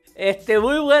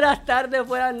Muy buenas tardes,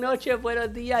 buenas noches,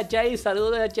 buenos días, James.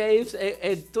 Saludos a James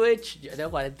en Twitch. Yo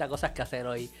tengo 40 cosas que hacer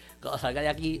hoy. Cuando salga de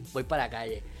aquí, voy para la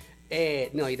calle.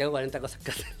 No, y tengo 40 cosas que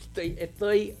hacer.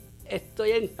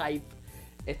 Estoy en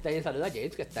hype. Saludos a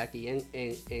James, que está aquí en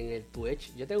el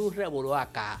Twitch. Yo tengo un revolú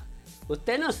acá.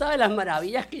 Usted no sabe las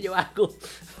maravillas que yo hago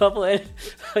para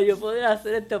yo poder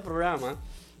hacer este programa.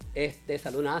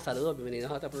 Saludos,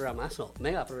 bienvenidos a otro programazo,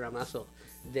 mega programazo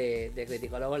de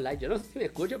Criticólogos Live. Yo no sé si me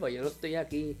escucho, porque yo no estoy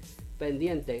aquí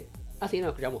pendiente. Sí, nos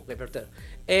escuchamos, perfecto.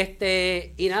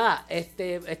 Y nada,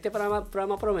 este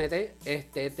programa promete.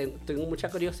 Tengo mucha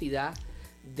curiosidad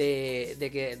de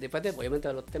que después obviamente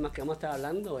de los temas que vamos a estar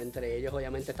hablando, entre ellos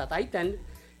obviamente está Titan,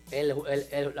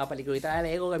 la peliculita de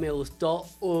Lego que me gustó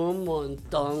un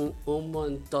montón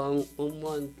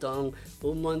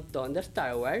de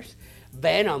Star Wars.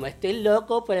 Venom, estoy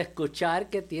loco por escuchar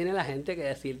qué tiene la gente que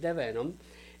decir de Venom.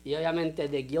 Y obviamente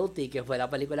The Guilty, que fue la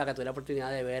película que tuve la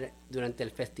oportunidad de ver durante el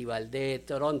Festival de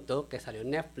Toronto, que salió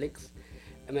en Netflix.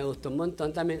 Me gustó un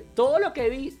montón también.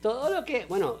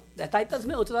 Bueno, The Titans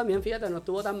me gustó también, fíjate, no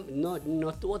estuvo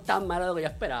tan malo de lo que yo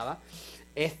esperaba.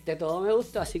 Todo me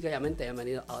gustó, así que obviamente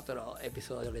bienvenido a otro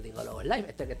episodio de Criticólogos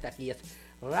Live. Que está aquí es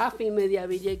Rafi Media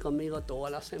VJ, conmigo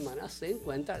todas las semanas se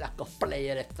encuentran las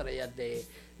cosplayer estrellas de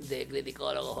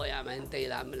Criticólogos, obviamente, y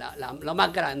lo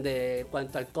más grande en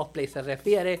cuanto al cosplay se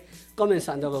refiere,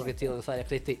 comenzando con Cristina González.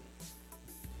 Cristi.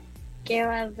 ¿Qué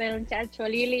va a hacer, muchacho?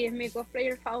 Lili es mi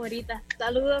cosplayer favorita.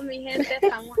 Saludos, mi gente.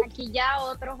 Estamos aquí ya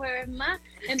otro jueves más.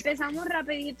 Empezamos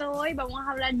rapidito hoy. Vamos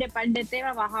a hablar de par de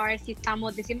temas. Vamos a ver si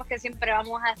decimos que siempre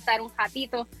vamos a estar un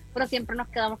ratito, pero siempre nos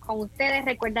quedamos con ustedes.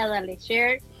 Recuerda darle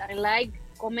share, darle like,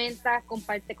 comenta,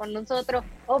 comparte con nosotros,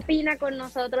 opina con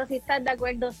nosotros si estás de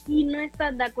acuerdo, si no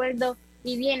estás de acuerdo.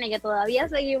 Y viene que todavía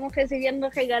seguimos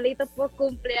recibiendo regalitos por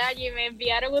cumpleaños y me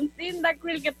enviaron un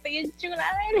Tindacul que estoy en chula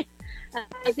de él.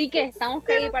 Así que estamos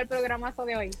ready para el programazo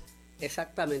de hoy.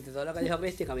 Exactamente, todo lo que dijo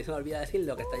Cristi, que a mí se me olvida decir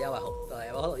lo que está allá abajo. Todo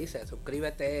allá abajo dice,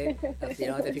 suscríbete,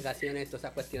 activa notificaciones, todas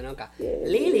esas cuestiones acá.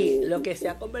 Lili, lo que se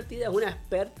ha convertido es una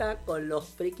experta con los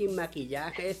freaking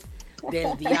maquillajes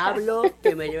del diablo,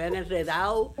 que me lleven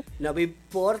enredado, no me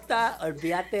importa,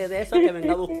 olvídate de eso, que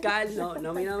venga a buscar, yo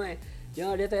no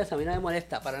olvídate de eso, a mí no me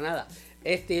molesta, para nada.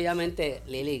 Obviamente,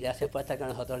 Lili, gracias por estar con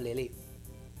nosotros, Lili.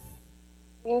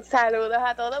 Saludos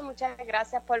a todos, muchas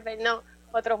gracias por vernos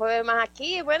otro jueves más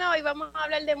aquí. Bueno, hoy vamos a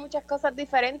hablar de muchas cosas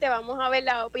diferentes, vamos a ver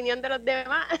la opinión de los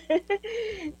demás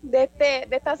de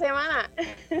esta semana.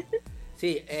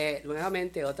 Sí,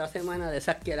 nuevamente otra semana de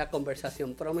esas que la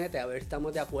conversación promete, a ver si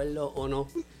estamos de acuerdo o no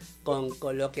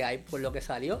con lo que hay, por lo que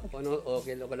salió, o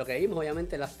lo que vimos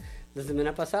obviamente la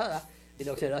semana pasada, y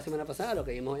lo que salió la semana pasada, lo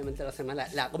que vimos obviamente la semana,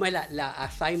 la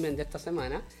assignment de esta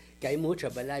semana, que hay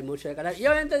muchos, ¿verdad? Hay mucho de cara. Y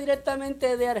obviamente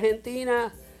directamente de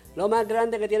Argentina, lo más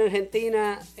grande que tiene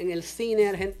Argentina en el cine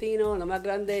argentino, lo más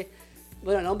grande,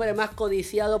 bueno, el hombre más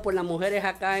codiciado por las mujeres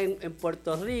acá en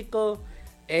Puerto Rico.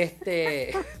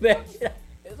 Mira,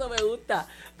 eso me gusta.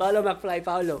 Pablo McFly,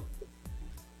 Pablo.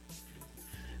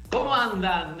 ¿Cómo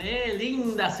andan?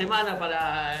 Linda semana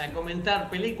para comentar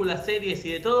películas, series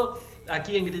y de todo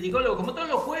aquí en Criticólogo, como todos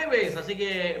los jueves, así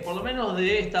que por lo menos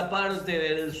de esta parte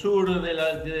del sur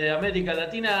de América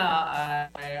Latina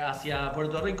hacia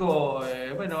Puerto Rico,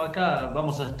 bueno, acá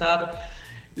vamos a estar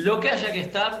lo que haya que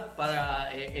estar para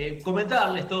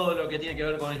comentarles todo lo que tiene que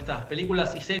ver con estas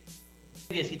películas y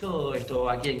series y todo esto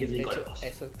aquí en Criticólogos.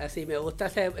 Eso, así me gusta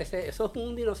eso es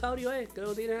un dinosaurio, que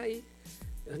lo tiene ahí.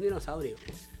 Es un dinosaurio.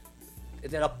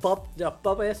 De los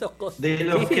pop esos cosas. De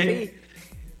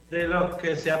los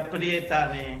que se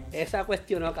aprietan. Esa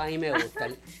cuestión que a mí me gusta.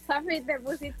 Safi, te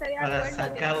pusiste de para acuerdo.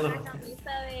 Sacarlo. Tienes una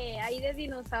camisa de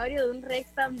dinosaurio, de un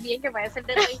Rex también, que parece el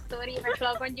de Toy Story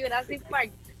mezclado con Jurassic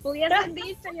Park. Hubieran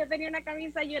dicho, yo tenía una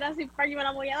camisa de Jurassic Park y me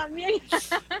la voy a dar bien.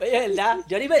 Oye, ¿verdad?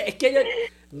 Yo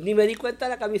ni me di cuenta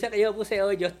de la camisa que yo puse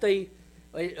hoy.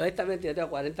 Honestamente, yo tengo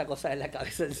 40 cosas en la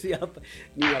cabeza encima,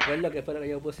 ni me acuerdo qué fue lo que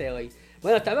yo puse hoy.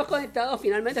 Bueno, estamos conectados,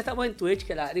 finalmente estamos en Twitch,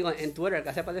 en Twitter, que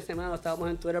hace par de semanas estábamos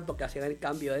en Twitter porque hacían el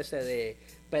cambio ese de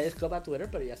Periscope a Twitter,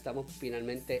 pero ya estamos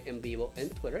finalmente en vivo en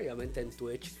Twitter, obviamente en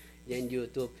Twitch, y en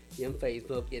YouTube, y en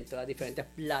Facebook, y en todas las diferentes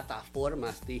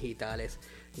plataformas digitales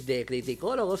de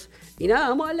Criticólogos. Y nada,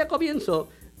 vamos a darle comienzo.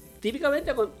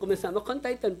 Típicamente comenzamos con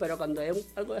Titan, pero cuando hay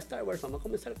algo de Star Wars, vamos a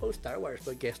comenzar con Star Wars,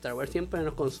 porque Star Wars siempre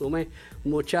nos consume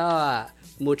mucho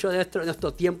de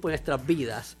nuestro tiempo y nuestras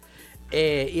vidas.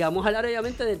 Y vamos a hablar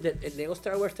obviamente de Lego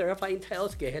Star Wars Terrifying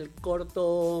Tales, que es el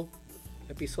corto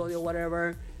episodio,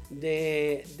 whatever,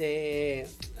 de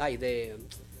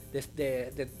del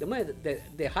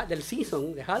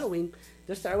season de Halloween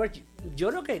de Star Wars. Yo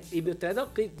creo que,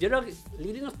 yo creo que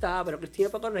Lili no estaba, pero Cristina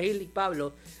puede corregir, y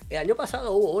Pablo, el año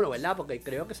pasado hubo uno, ¿verdad? Porque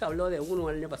creo que se habló de uno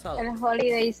el año pasado. El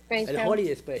Holiday Special. El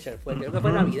Holiday Special creo que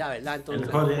fue Navidad, ¿verdad? Entonces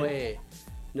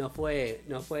no fue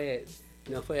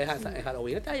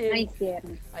Halloween.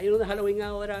 Hay uno de Halloween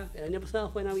ahora. El año pasado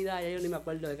fue Navidad, ya yo ni me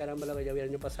acuerdo de caramba lo que yo vi el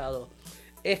año pasado.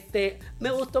 Me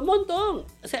gustó un montón.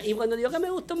 O sea, y cuando digo que me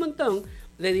gustó un montón,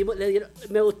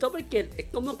 me gustó porque es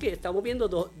como que estamos viendo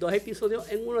dos episodios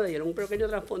en uno. Le dieron un pequeño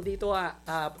trasfondito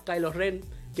a Kylo Ren,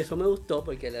 que eso me gustó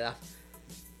porque le da,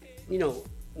 no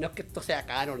es que esto sea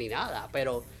caro ni nada,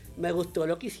 pero me gustó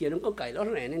lo que hicieron con Kylo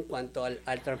Ren en cuanto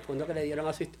al trasfondo que le dieron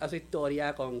a su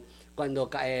historia,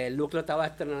 cuando Luke lo estaba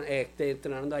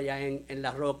entrenando allá en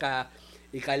La Roca.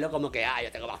 Y Kylo como que, yo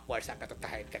tengo más fuerza que toda esta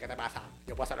gente, ¿qué te pasa?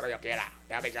 Yo puedo hacer lo que yo quiera,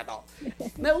 déjame ya todo.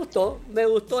 Me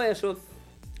gustó eso,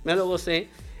 me lo gocé.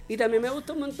 Y también me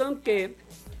gustó un montón que,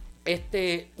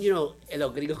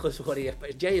 los gringos con sus holiday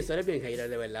specials. James, eres bien hater,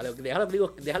 de verdad. Deja los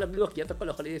gringos quietos con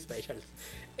los holiday specials.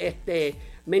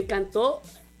 Me encantó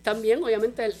también,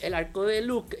 obviamente, el arco de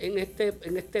Luke en este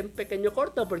pequeño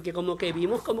corto, porque como que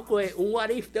vimos como que un what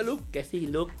if de Luke, que si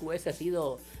Luke hubiese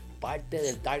sido parte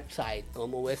del Dark Side,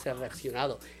 cómo hubiese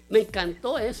reaccionado. Me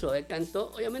encantó eso,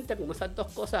 obviamente como esas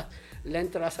dos cosas la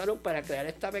entrelazaron para crear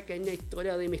esta pequeña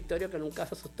historia de misterio que nunca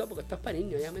se asustó, porque esto es para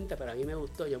niños, obviamente, pero a mí me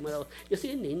gustó, yo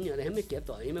soy niño, déjenme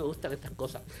quieto, a mí me gustan estas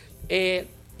cosas.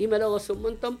 Y me lo gocé un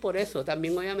montón por eso.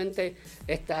 También obviamente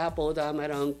está Poe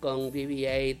Dameron con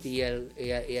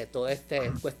BB-8 y todo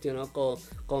cuestionó con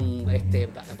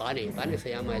Bunny se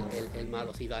llama el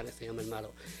malo, sí, Bunny se llama el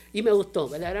malo. Y me gustó,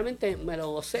 verdaderamente me lo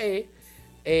gocé.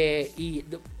 Y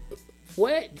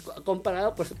fue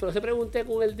comparado, por eso pregunté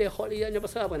con el de Holiday el año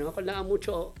pasado, pues no me acordaba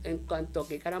mucho en cuanto a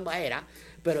qué caramba era,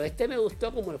 pero me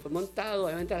gustó como lo fue montado.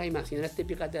 Obviamente las animaciones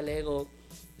típicas de Lego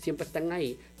siempre están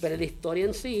ahí, pero la historia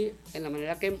en sí, en la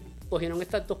manera que cogieron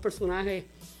estos dos personajes,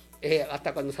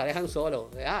 hasta cuando se alejan solos,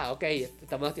 ok,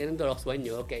 estamos teniendo los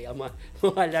sueños, ok, vamos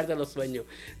a hablar de los sueños.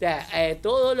 O sea,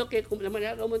 todo lo que, la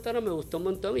manera que comentaron me gustó un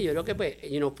montón, y yo creo que pues,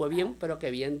 fue bien, pero que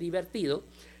bien divertido.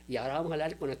 Y ahora vamos a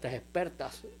hablar con nuestras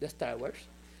expertas de Star Wars,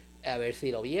 a ver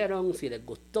si lo vieron, si les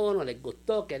gustó, no les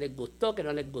gustó, qué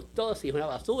no les gustó, si es una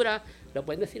basura. Lo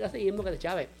pueden decir así mismo que de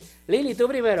Chávez. Lili, tú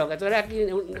primero, que tú eres aquí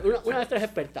una de nuestras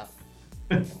expertas.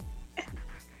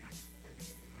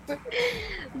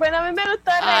 Bueno, a mí me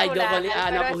gustó el regular,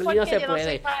 pues no se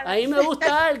puede. A mí me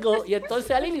gusta algo y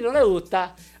entonces a Lili no le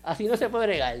gusta. Así no se puede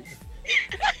bregar.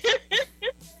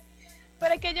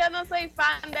 Pero es que yo no soy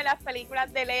fan de las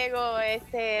películas de Lego,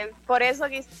 por eso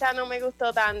quizá no me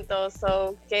gustó tanto,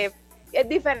 que es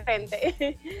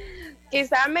diferente.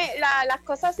 Quizás las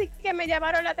cosas sí que me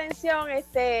llamaron la atención, es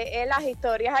las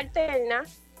historias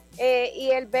alternas,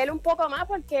 y el ver un poco más,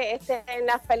 porque en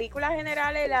las películas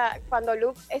generales, cuando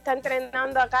Luke está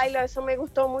entrenando a Kylo, eso me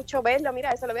gustó mucho verlo. Mira,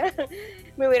 eso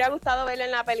me hubiera gustado verlo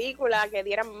en la película, que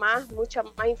dieran mucha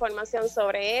más información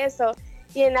sobre eso.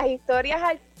 Y en las historias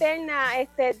alternas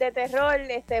de terror,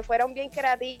 fueron bien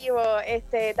creativos,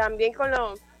 también con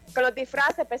los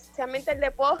disfraces, especialmente el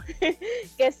de Poe,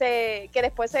 que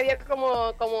después se vio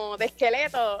como de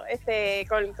esqueleto,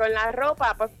 con la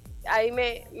ropa. Pues ahí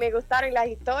me gustaron las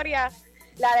historias.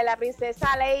 La de la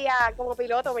princesa Leia como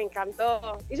piloto me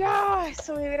encantó. Y yo,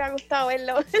 eso me hubiera gustado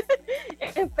verlo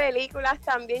en películas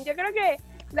también. Yo creo que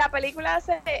la película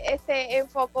se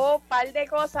enfocó un par de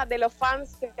cosas de los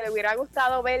fans que le hubiera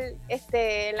gustado ver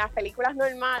en las películas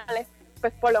normales,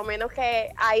 pues por lo menos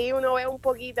que ahí uno ve un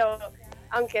poquito,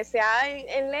 aunque sea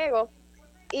en Lego.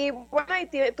 Y bueno,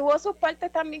 y tuvo sus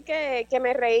partes también que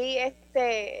me reí.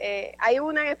 Hay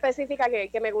una en específica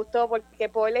que me gustó, porque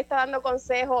Paul le está dando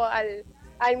consejos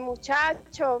al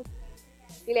muchacho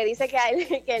y le dice que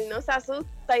él no se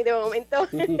asusta, y de momento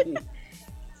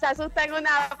se asusta en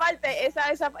una parte.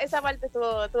 Esa parte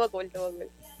estuvo cool.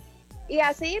 Y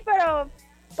así, pero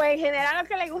pues en general, a los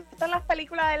que les gustan las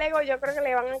películas de Lego, yo creo que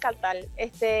le van a encantar.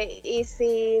 Y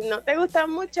si no te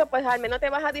gustan mucho, pues al menos te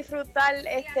vas a disfrutar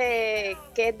que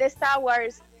es de Star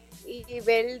Wars, y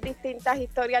ver distintas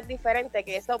historias diferentes,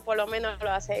 que eso por lo menos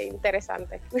lo hace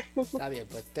interesante. Está bien,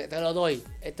 pues te lo doy.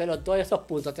 Te los doy esos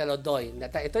puntos, te los doy.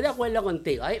 Estoy de acuerdo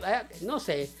contigo. No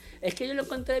sé, es que yo lo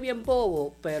encontré bien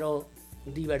bobo, pero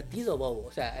divertido bobo.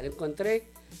 O sea, encontré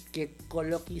que con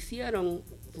lo que hicieron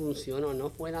funcionó. No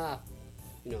fue nada,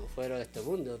 no fueron de este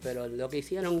mundo, pero lo que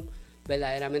hicieron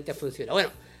verdaderamente funcionó. Bueno,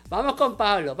 vamos con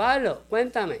Pablo. Pablo,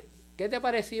 cuéntame, ¿qué te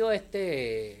pareció esta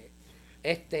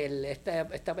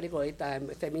peliculita,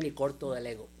 este mini corto de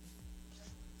Lego?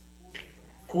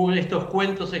 estos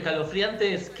cuentos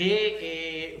escalofriantes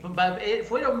que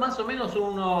fueron más o menos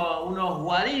unos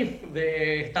what if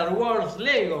de Star Wars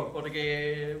Lego,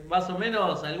 porque más o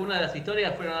menos algunas de las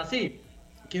historias fueron así.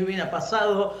 ¿Qué hubiera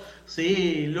pasado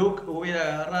si Luke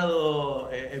hubiera agarrado,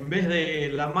 en vez de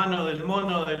la mano del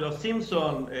mono de los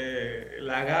Simpsons,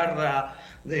 la garra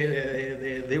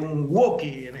de un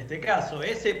Wookiee en este caso?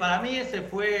 Para mí ese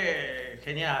fue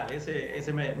genial,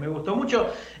 ese me gustó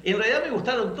mucho. En realidad me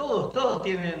gustaron todos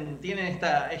tienen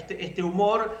este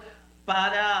humor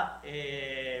para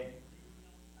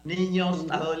niños,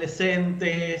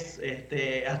 adolescentes,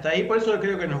 hasta ahí, por eso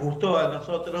creo que nos gustó a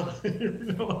nosotros,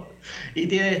 ¿no? Y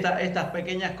tiene estas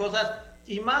pequeñas cosas,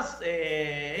 y más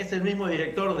es el mismo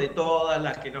director de todas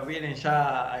las que nos vienen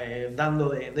ya dando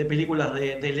de películas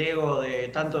de Lego,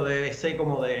 tanto de DC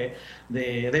como de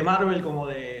Marvel, como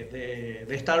de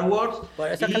Star Wars.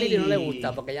 Por eso es que a Lili no le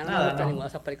gusta, porque ya no le gusta ¿no? ninguna de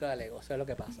esas películas de Lego, eso es lo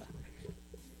que pasa.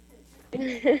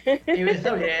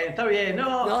 Está bien,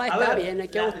 no está a ver, bien, hay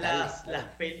que las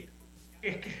películas.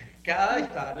 Es que cada vez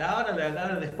está,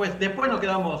 después nos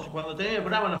quedamos, cuando termine el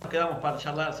programa nos quedamos para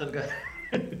charlar acerca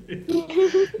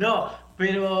No,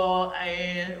 pero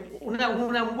un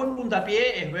buen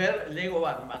puntapié es ver Lego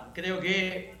Batman. Creo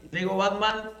que Lego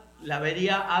Batman la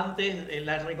vería antes,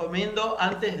 la recomiendo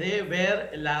antes de ver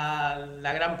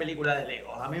la gran película de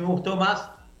Lego. A mí me gustó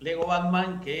más Lego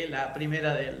Batman que la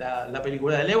primera de la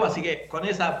película de Lego, así que con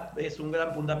esa es un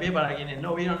gran puntapié para quienes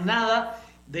no vieron nada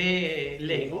de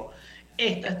Lego.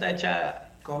 Esta está hecha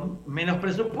con menos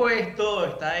presupuesto,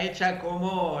 está hecha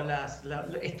como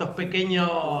estos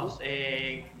pequeños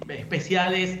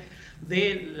especiales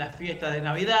de las fiestas de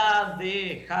Navidad,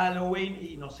 de Halloween,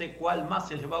 y no sé cuál más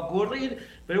se les va a ocurrir,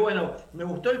 pero bueno, me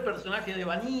gustó el personaje de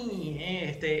Vanille,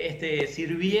 este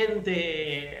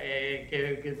sirviente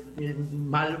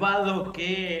malvado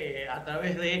que a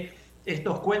través de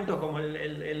estos cuentos, como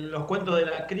los cuentos de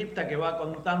la cripta que va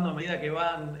contando a medida que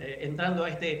van entrando a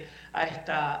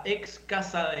esta ex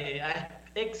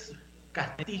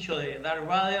castillo de Darth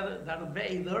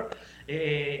Vader,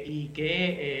 y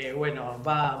que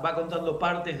va contando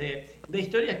partes de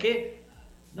historias que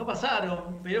no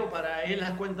pasaron, pero para él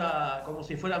las cuenta como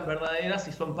si fueran verdaderas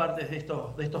y son partes de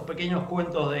estos pequeños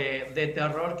cuentos de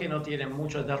terror que no tienen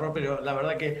mucho de terror, pero la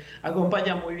verdad que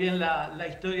acompaña muy bien la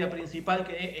historia principal,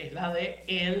 que es la de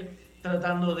él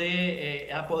tratando de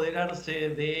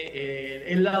apoderarse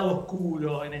del lado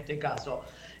oscuro en este caso.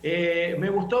 Me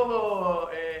gustó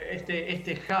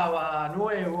este Java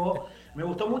nuevo, me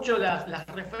gustó mucho las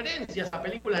referencias a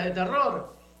películas de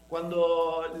terror.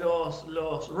 Cuando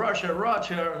los Roger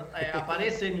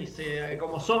aparecen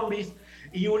como zombies,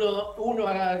 y uno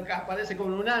aparece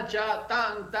con un hacha,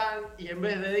 y en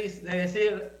vez de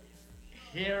decir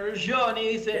 "Here's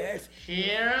Johnny", dice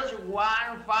 "Here's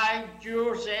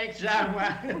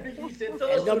 15267". Dice todo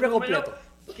el nombre su número, completo,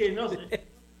 que no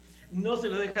se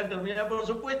lo dejan terminar, por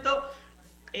supuesto.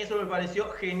 Eso me pareció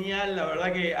genial, la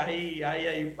verdad que ahí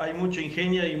hay mucho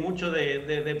ingenio y mucho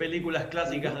de películas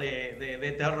clásicas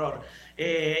de terror.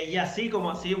 Y así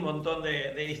como así un montón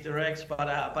de easter eggs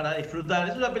para disfrutar.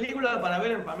 Es una película para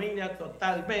ver en familia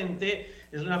totalmente.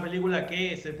 Es una película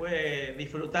que se puede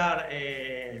disfrutar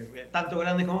tanto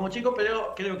grandes como chicos,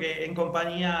 pero creo que en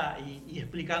compañía y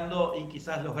explicando, y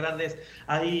quizás los grandes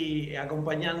ahí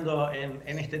acompañando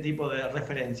en este tipo de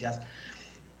referencias.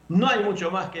 No hay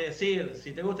mucho más que decir.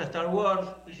 Si te gusta Star Wars,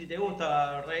 y si te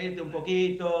gusta reírte un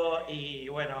poquito y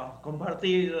bueno,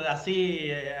 compartir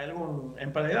así algún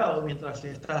emparedado mientras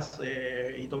estás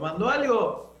y tomando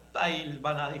algo, ahí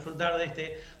van a disfrutar de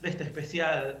este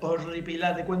especial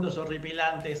horripilante, de cuentos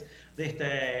horripilantes de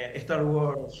este Star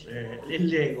Wars, el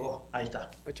Lego. Ahí está.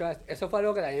 Eso fue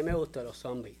algo que a mí me gustó, los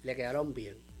zombies, le quedaron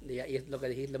bien. Y es lo que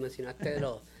dijiste, lo mencionaste de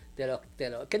los que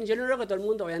yo no creo que todo el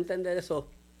mundo vaya a entender esos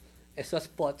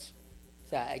spots. O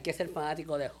sea, hay que ser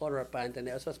fanático de horror para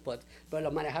entender esos spots, pero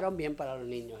los manejaron bien para los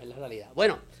niños, es la realidad.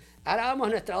 Bueno, ahora vamos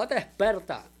a nuestra otra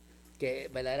experta, que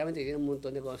verdaderamente tiene un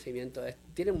montón de conocimiento,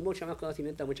 tiene mucho más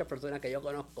conocimiento de muchas personas que yo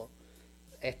conozco.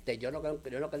 Yo no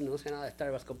sé nada de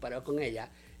Star Wars comparado con ella.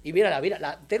 Y mira,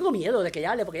 tengo miedo de que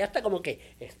ella hable, porque ella está como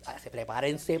que se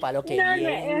prepárense para lo que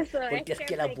viene, porque es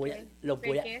que los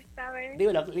voy a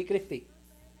dímelo, Cristi.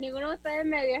 Ninguno de ustedes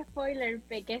me dio spoiler,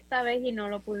 pequé esta vez y no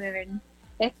lo pude ver.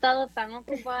 He estado tan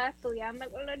ocupada estudiando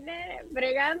con los nenes,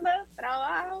 bregando,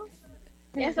 trabajo.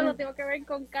 Eso lo tengo que ver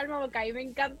con calma, porque a mí me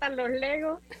encantan los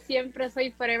Legos. Siempre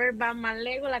soy forever Batman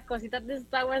Lego. Las cositas de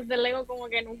Star Wars de Lego como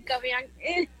que nunca me han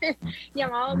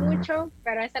llamado mucho,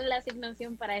 pero esa es la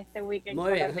asignación para este weekend.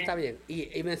 Muy bien, eso está bien. Y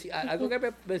algo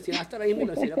que mencionaste ahora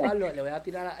mismo, Pablo, le voy a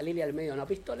tirar a Lili al medio. ¿No has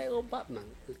visto Lego Batman?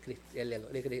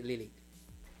 Lili.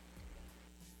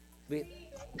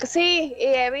 Sí, y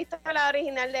he visto la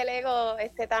original de Lego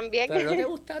también. Pero no te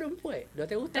gustaron, pues. No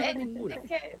te gustaron ninguna.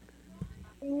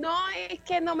 Es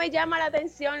que no me llama la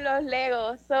atención los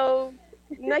Legos. So,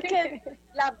 no es que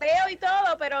las veo y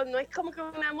todo, pero no es como que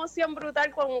una emoción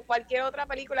brutal como cualquier otra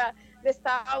película de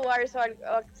Star Wars. O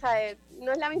sea,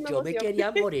 no es la misma Yo emoción. me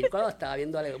quería morir cuando estaba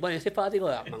viendo Lego. Bueno, yo soy fanático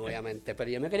de Batman, obviamente, pero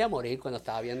yo me quería morir cuando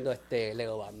estaba viendo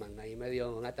Lego Batman. Ahí me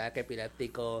dio un ataque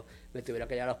epiléptico, me tuvieron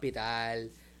que ir al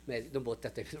hospital. No puedo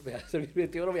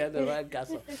estoy bromeando, no hagan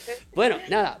caso. Bueno,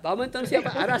 nada, vamos entonces.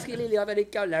 Ahora sí Lili va a tener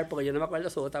que hablar porque yo no me acuerdo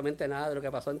absolutamente nada de lo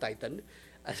que pasó en Titan.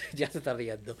 Así, ya se está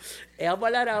riendo. Vamos a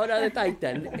hablar ahora de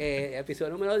Titan,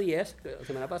 episodio número 10, la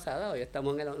semana pasada. Hoy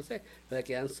estamos en el 11. Lo que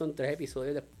quedan son 3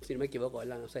 episodios, si no me equivoco,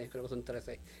 ¿verdad? No sé, creo que son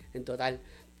 13 en total.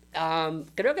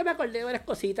 Creo que me acordé de varias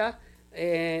cositas.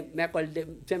 Me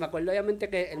acuerdo obviamente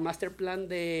que el master plan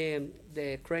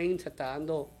de Crane se está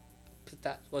dando.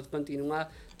 Continúa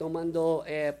tomando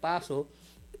paso.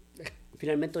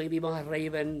 Finalmente hoy vimos a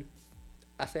Raven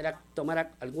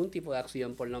tomar algún tipo de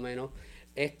acción, por lo menos.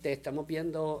 Estamos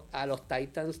viendo a los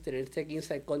Titans tenerse que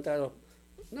irse en contra de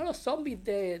no los zombies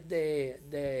pues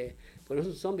no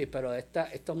son zombies, pero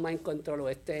estos mind control o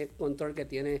este control que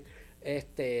tiene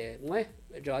 ¿no es?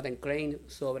 Jonathan Crane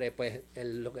sobre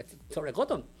sobre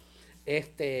Cotton.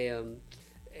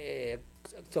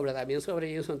 También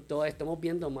sobre Jason Todd. Estamos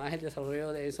viendo más el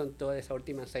desarrollo de Jason Todd, esa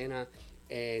última escena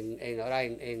ahora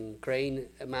en Crane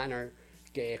Manor,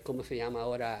 que es como se llama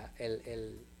ahora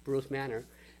el Bruce Manor.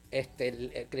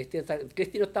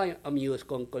 Christy no estaba amused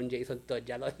con Jason Todd,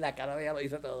 la cara de ella lo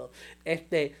dice todo.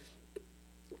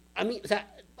 A mí, o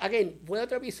sea, fue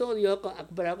otro episodio,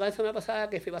 pero la semana pasada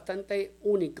que fue bastante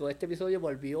único. Este episodio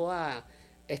volvió a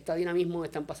este dinamismo,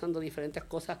 están pasando diferentes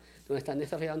cosas, donde están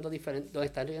desarrollando donde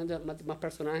están desarrollando más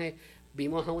personajes.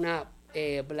 Vimos a una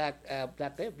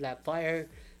Blackfire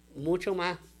mucho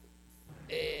más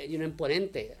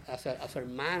imponente a su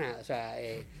hermana, o sea,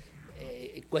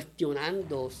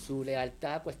 cuestionando su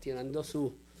lealtad, cuestionando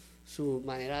su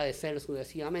manera de ser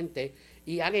sucesivamente.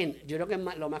 Y yo creo que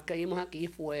lo más que vimos aquí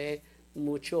fue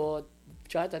mucho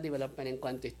character development en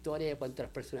cuanto a historia, en cuanto a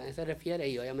los personajes se refiere,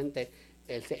 y obviamente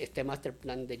este master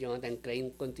plan de Jonathan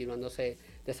Crane continuándose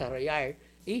desarrollar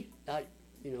y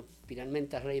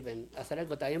finalmente a Raven hacer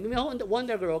algo. También vimos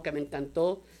Wonder Girl, que me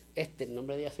encantó, el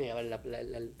nombre de ella se me llama,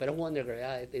 pero es Wonder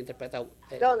Girl, interpreta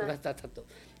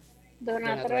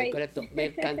Donna Troy, correcto. Me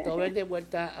encantó ver de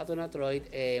vuelta a Donna Troy,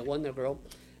 Wonder Girl.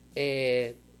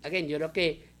 Yo creo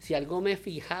que si algo me he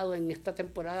fijado en esta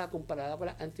temporada comparada con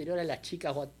las anteriores, las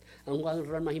chicas han jugado un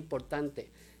rol más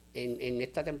importante en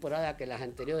esta temporada que las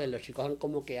anteriores. Los chicos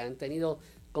han tenido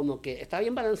como que está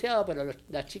bien balanceado, pero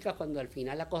las chicas, cuando al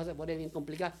final la cosa se pone bien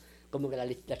complicada, como que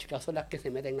las chicas son las que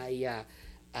se meten ahí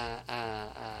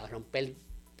a romper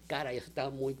cara, y eso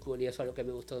está muy cool y eso es lo que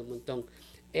me gustó un montón.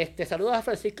 Saludos a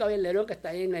Francisco Lerón, que está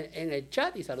ahí en el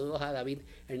chat, y saludos a David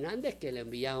Hernández, que le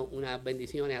envía unas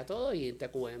bendiciones a todos, y en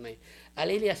TQM a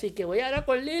Lili. Así que voy a hablar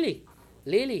con Lili.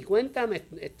 Lili, cuéntame,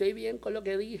 ¿estoy bien con lo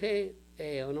que dije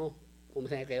o no? ¿Cómo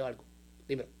se me quedó algo?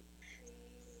 Dime.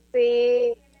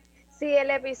 Sí, el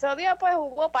episodio pues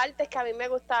hubo partes que a mí me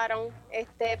gustaron,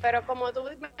 pero como tú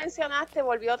mencionaste,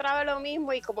 volvió otra vez lo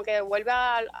mismo y como que vuelve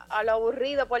a lo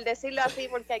aburrido, por decirlo así,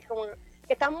 porque hay como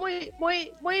que están muy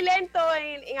lento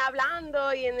en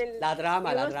hablando y en el la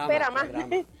drama.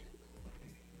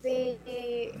 Sí,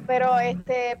 pero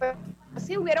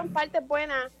sí hubieron partes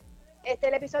buenas.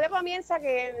 El episodio comienza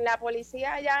que en la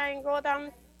policía allá en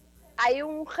Gotham hay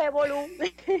un revolú.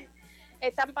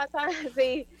 Están pasando,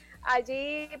 sí,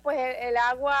 allí pues el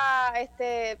agua,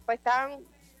 pues están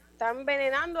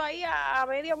envenenando ahí a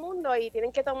medio mundo y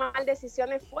tienen que tomar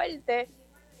decisiones fuertes.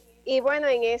 Y bueno,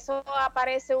 en eso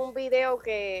aparece un video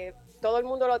que todo el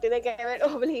mundo lo tiene que ver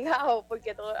obligado,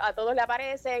 porque a todos le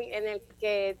aparecen, en el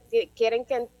que quieren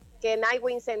que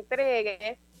Nightwing se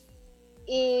entregue.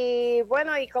 Y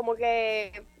bueno, y como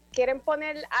que quieren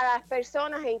poner a las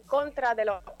personas en contra de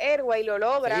los héroes y lo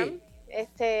logran. Sí.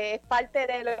 Es parte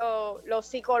de lo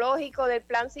psicológico, del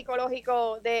plan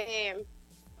psicológico de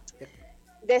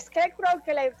Scarecrow,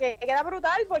 que queda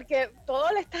brutal porque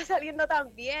todo le está saliendo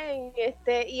tan bien,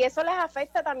 y eso les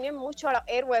afecta también mucho a los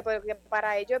héroes, porque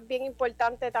para ellos es bien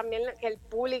importante también que el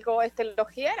público los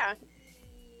quiera.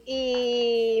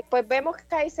 Y pues vemos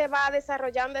que ahí se va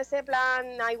desarrollando ese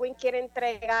plan. Nightwing quiere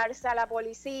entregarse a la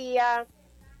policía.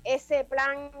 Ese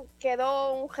plan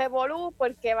quedó un revolú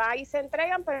porque va y se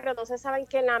entregan, pero no se saben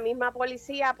que en la misma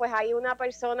policía pues hay una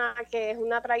persona que es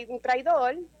un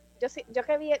traidor, yo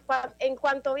que vi, en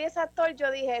cuanto vi ese actor, yo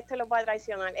dije, este lo va a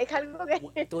traicionar. Es algo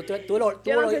que... Tú lo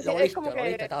yo no sé viste, si lo es como que...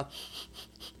 viste, estaba...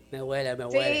 Me huele,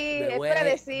 Sí, es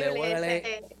predecible me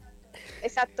huele.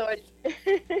 ese actor.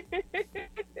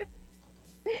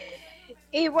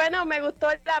 Y bueno, me gustó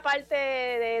la parte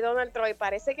de Donald Troy.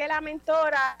 Parece que la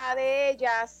mentora de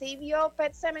ella sí vio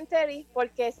Pet Sematary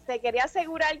porque se quería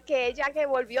asegurar que ella que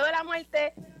volvió de la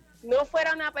muerte no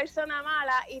fuera una persona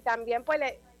mala, y también pues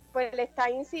le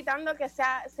está incitando que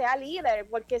sea líder,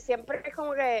 porque siempre es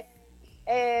como que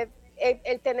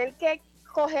el tener que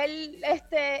coger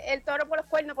el toro por los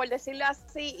cuernos, por decirlo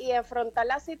así, y enfrentar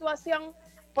la situación,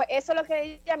 pues eso es lo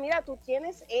que ella, mira, tú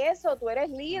tienes eso, tú eres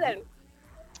líder.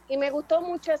 Y me gustó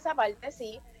mucho esa parte,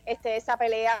 sí, esa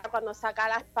pelea cuando saca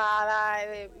la espada,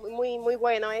 muy muy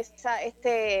bueno.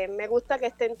 Me gusta que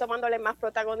estén tomándole más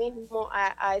protagonismo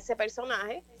a ese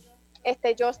personaje.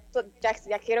 Yo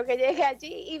ya quiero que llegue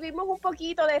allí, y vimos un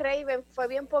poquito de Raven, fue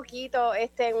bien poquito,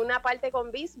 en una parte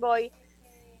con Beast Boy.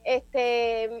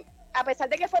 A pesar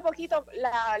de que fue poquito,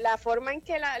 la forma en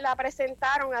que la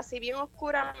presentaron así bien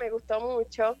oscura me gustó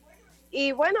mucho.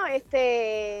 Y bueno,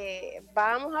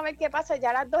 vamos a ver qué pasa.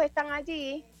 Ya las dos están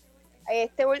allí.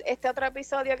 Este otro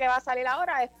episodio que va a salir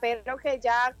ahora, espero que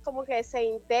ya como que se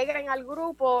integren al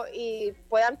grupo y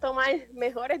puedan tomar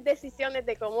mejores decisiones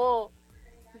de cómo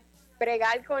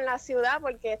bregar con la ciudad,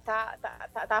 porque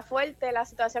está fuerte la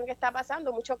situación que está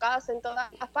pasando, mucho caos en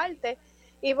todas las partes.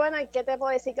 Y bueno, ¿qué te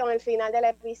puedo decir con el final del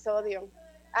episodio?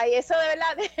 Ay, eso de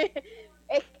verdad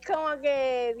es como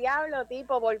que, diablo,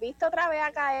 tipo, volviste otra vez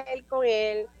a caer con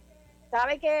él,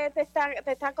 sabes que te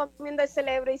está comiendo el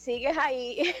cerebro y sigues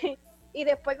ahí, y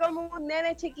después como un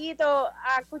nene chiquito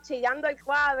acuchillando el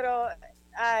cuadro.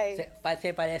 Ay,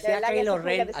 se parecía a Kylo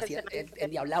Ren hacia el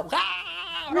diablao.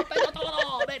 ¡Ah! ¡Rompelo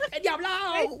todo! ¡El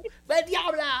diablao! ¡Ven,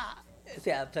 diabla! O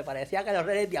sea, se parecía a Kylo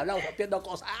Ren el diablao rompiendo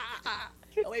cosas. ¡Ah!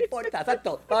 No me importa,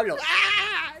 exacto, Pablo.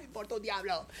 ¡Ah! Me importa un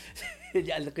diablo.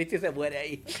 Ya el Cristi se muere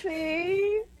ahí.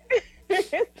 Sí.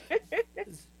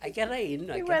 Hay que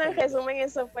reírnos. Y bueno, en resumen,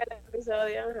 eso fue el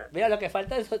episodio. Ajá. Mira, lo que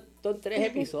faltan son 3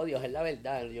 episodios, es la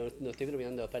verdad. Yo no estoy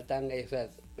bromeando. Faltan,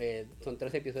 son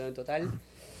 3 episodios en total.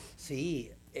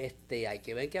 Sí, hay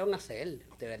que ver qué van a hacer.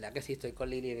 De verdad que sí, estoy con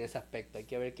Lili en ese aspecto. Hay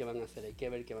que ver qué van a hacer,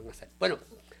 Bueno,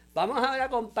 vamos ahora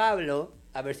con Pablo.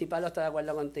 A ver si Pablo está de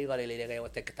acuerdo contigo, Lili, que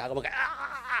estaba como que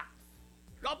 ¡ah!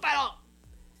 ¡Rómpelo!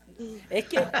 Es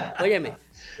que, óyeme,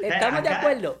 estamos de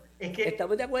acuerdo.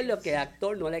 Estamos de acuerdo que el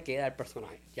actor no le queda al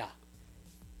personaje. Ya.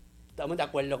 Estamos de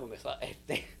acuerdo con eso.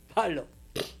 Pablo.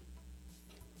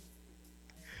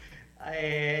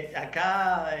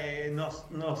 Acá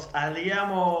nos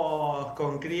aliamos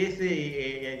con Chris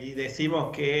y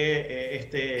decimos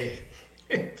que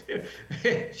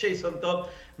Jason Todd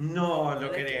no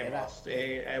lo queremos.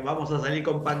 Vamos a salir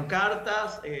con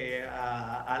pancartas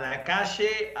a la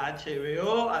calle, a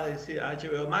HBO, a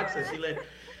HBO Max, decirle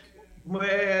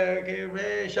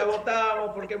que ya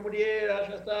votamos porque muriera,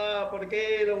 ya está, ¿por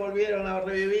qué lo volvieron a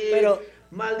revivir? Pero,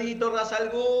 maldito Ra's al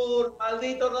Ghul.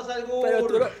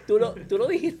 Pero tú lo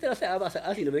dijiste la semana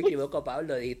pasada, si no me equivoco,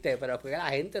 Pablo, dijiste, pero fue que la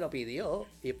gente lo pidió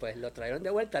y pues lo trajeron de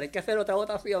vuelta. Hay que hacer otra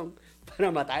votación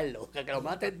para matarlo, que lo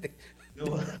maten.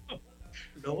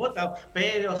 Lo votan,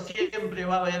 pero siempre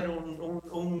va a haber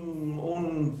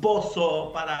un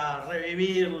pozo para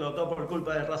revivirlo, todo por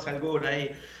culpa de Ra's al Ghul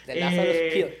ahí.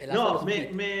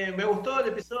 Me gustó el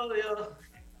episodio.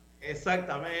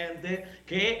 Exactamente,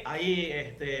 que ahí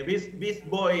Beast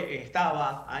Boy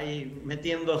estaba ahí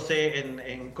metiéndose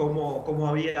en cómo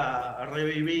había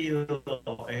revivido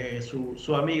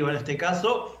su amigo en este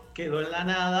caso, quedó en la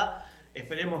nada.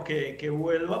 Esperemos que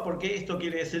vuelva, porque esto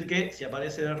quiere decir que si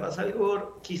aparece Ra's al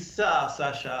Ghul, quizás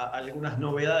haya algunas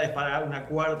novedades para una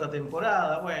 4ª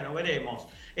temporada. Bueno, veremos.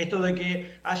 Esto de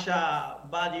que haya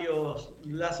varios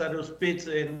Lazarus Pits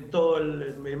en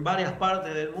varias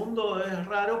partes del mundo es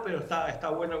raro, pero está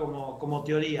bueno como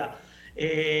teoría.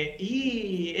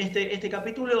 Y este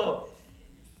capítulo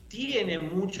tiene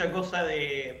mucha cosa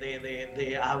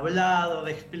de hablado,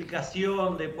 de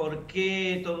explicación de por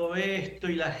qué todo esto,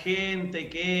 y la gente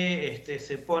que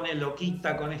se pone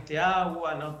loquita con este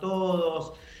agua, no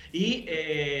todos, y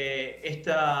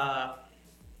esta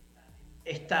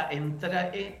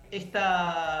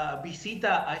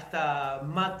visita a esta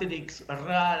Matrix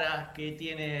rara que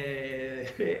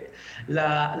tiene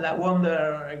la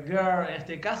Wonder Girl en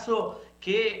este caso,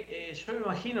 que yo me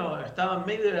imagino estaba en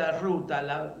medio de la ruta,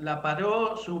 la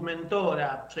paró su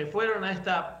mentora, se fueron a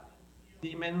esta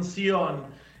dimensión,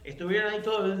 estuvieron ahí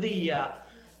todo el día,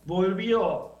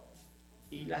 volvió,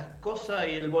 y las cosas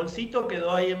y el bolsito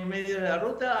quedó ahí en medio de la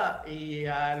ruta y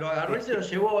lo agarró y se lo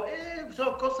llevó.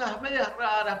 Son cosas medias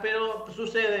raras, pero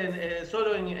suceden,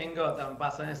 solo en Gotham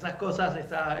pasan esas cosas,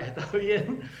 está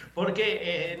bien,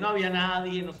 porque no había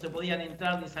nadie, no se podían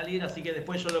entrar ni salir, así que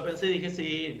después yo lo pensé y dije,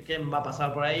 sí, ¿quién va a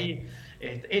pasar por ahí?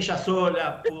 Ella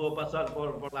sola pudo pasar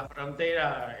por la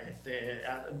frontera,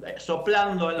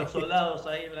 soplando a los soldados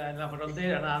ahí en la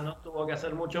frontera, nada, no tuvo que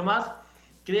hacer mucho más.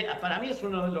 Para mí es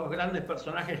uno de los grandes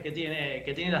personajes que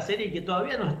tiene la serie y que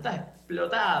todavía no está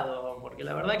explotado, porque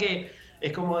la verdad que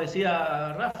es como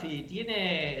decía Rafi,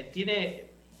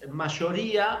 tiene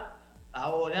mayoría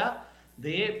ahora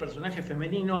de personajes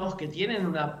femeninos que tienen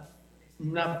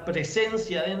una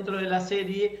presencia dentro de la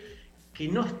serie que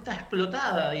no está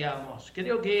explotada, digamos.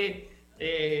 Creo que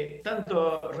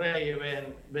tanto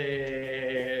Raven,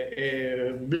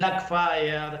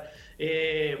 Blackfire,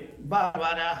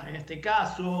 Bárbara en este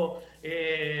caso,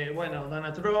 bueno,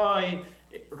 Dana Troy,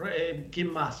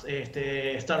 ¿quién más?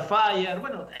 Starfire,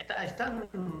 bueno, están,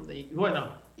 y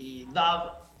bueno, y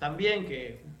Dove también,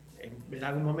 que en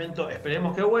algún momento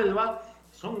esperemos que vuelva.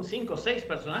 Son 5 o 6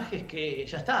 personajes que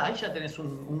ya está, ahí ya tenés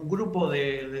un grupo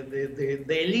de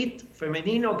elite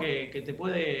femenino que te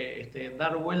puede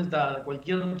dar vuelta a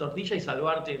cualquier tortilla y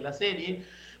salvarte la serie.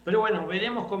 Pero bueno,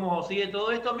 veremos cómo sigue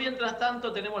todo esto. Mientras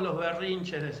tanto, tenemos los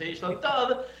berrinches de Jason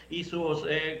Todd y sus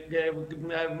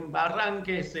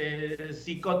arranques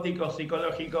psicóticos,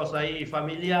 psicológicos ahí,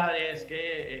 familiares,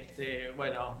 que,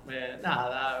 bueno,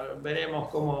 nada, veremos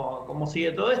cómo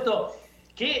sigue todo esto.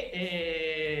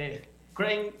 Que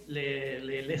Crane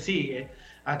le sigue.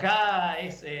 Acá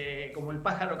es como el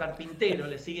pájaro carpintero,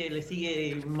 le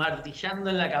sigue martillando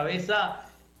en la cabeza.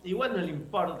 Igual no le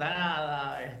importa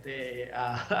nada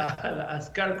a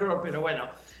Scarecrow, pero bueno,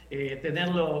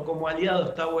 tenerlo como aliado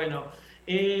está bueno.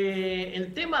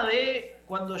 El tema de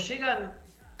cuando llegan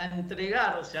a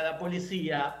entregarse a la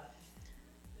policía,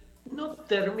 no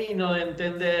termino de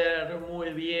entender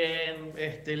muy bien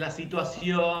la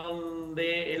situación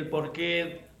del por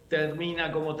qué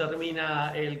termina como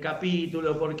termina el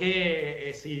capítulo,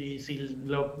 porque si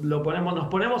nos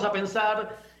ponemos a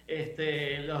pensar,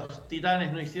 los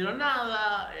titanes no hicieron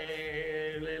nada,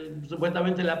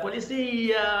 supuestamente la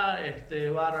policía,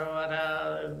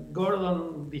 Bárbara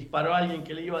Gordon disparó a alguien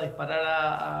que le iba a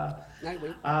disparar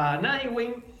a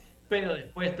Nightwing, pero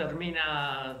después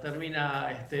termina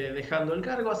dejando el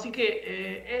cargo, así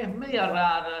que es media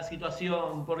rara la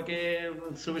situación, porque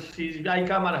si hay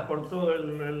cámaras por todo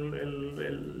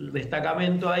el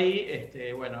destacamento ahí,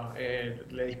 bueno,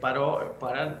 le disparó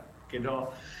para que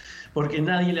no, porque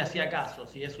nadie le hacía caso.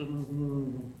 Si es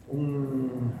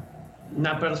una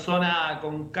persona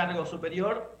con cargo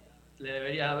superior, le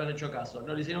debería haber hecho caso.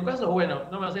 ¿No le hicieron caso? Bueno,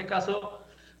 no me haces caso,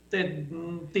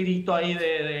 un tirito ahí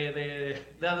de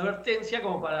advertencia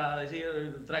como para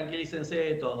decir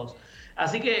tranquilícense todos.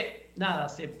 Así que nada,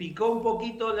 se picó un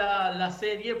poquito la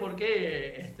serie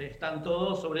porque están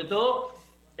todos, sobre todo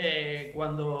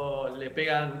cuando le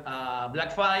pegan a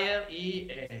Blackfire y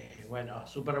bueno,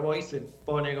 Superboy se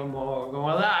pone como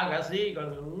Doug, así,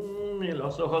 con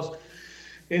los ojos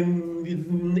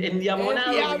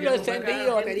endiabonados. El diablo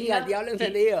encendido, tenía el diablo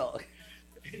encendido.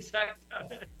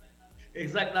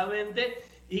 Exactamente,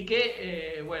 y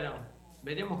que, bueno,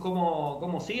 veremos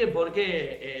cómo sigue,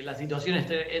 porque la situación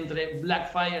entre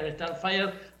Blackfire y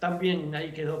Starfire también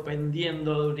ahí quedó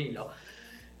pendiendo de un hilo.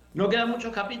 No quedan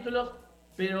muchos capítulos,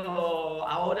 pero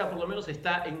ahora por lo menos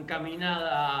está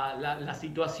encaminada la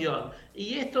situación.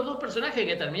 Y estos dos personajes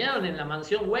que terminaron en la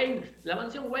mansión Wayne,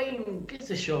 qué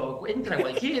sé yo, entra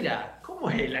cualquiera. ¿Cómo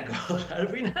es la cosa? Al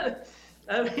final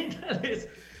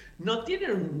no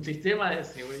tienen un sistema de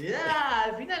seguridad.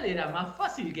 Al final era más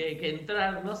fácil que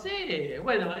entrar, no sé.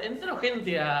 Bueno, entró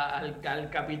gente al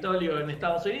Capitolio en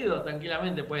Estados Unidos,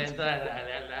 tranquilamente puede entrar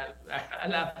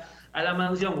a la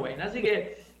mansión Wayne. Así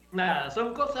que, nada,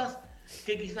 son cosas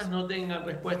que quizás no tengan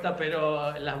respuesta,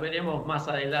 pero las veremos más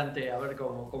adelante a ver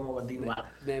cómo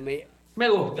continuar. Me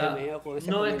gusta.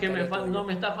 No es que no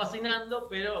me está fascinando,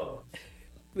 pero...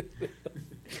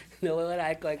 No voy a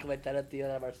grabar con el comentario tío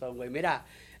de la persona, güey. Mira,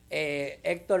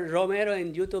 Héctor Romero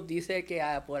en YouTube dice que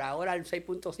por ahora el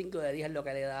 6.5 de 10 es lo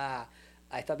que le da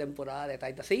a esta temporada de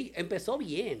Titans. Sí, empezó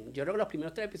bien. Yo creo que los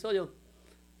primeros 3 episodios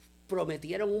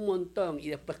prometieron un montón y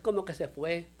después como que se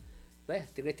fue.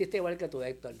 ¿Ves? Te vestiste igual que tú,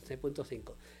 Héctor,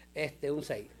 6.5. Un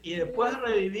 6. Y después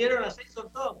revivieron a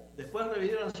Jason Todd.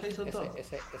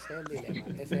 Ese es el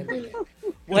dilema.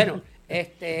 Bueno,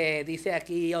 dice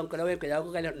aquí, aunque lo veo, cuidado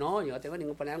con Kylo. No, yo no tengo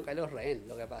ningún problema con Kylo Ren.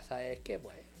 Lo que pasa es que,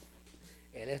 pues,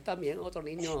 Él es también otro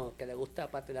niño que le gusta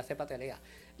hacer patelea.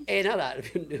 Nada,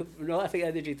 no va a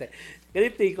seguir de chiste.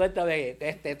 Cristi, cuéntame,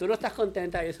 tú no estás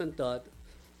contenta de Jason Todd.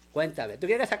 Cuéntame, ¿tú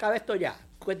quieres que se acabe esto ya?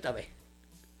 Cuéntame.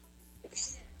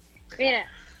 Mira,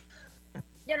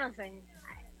 yo no sé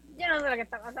lo que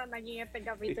está pasando aquí en este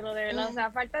capítulo, de verdad. O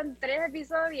sea, faltan 3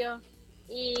 episodios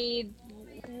y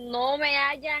no me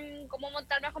hallan cómo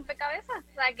montarme con rompecabezas.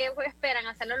 O sea, ¿qué esperan?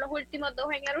 ¿Hacerlo los últimos 2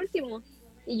 en el último?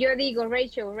 Y yo digo,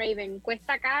 Rachel, Raven,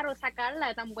 cuesta caro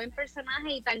sacarla, tan buen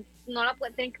personaje y no la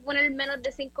tienen que poner menos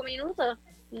de 5 minutos.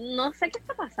 No sé qué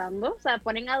está pasando. O sea,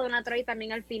 ponen a Donna Troy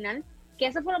también al final, que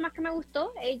eso fue lo más que me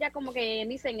gustó. Ella como que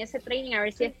dice en ese training a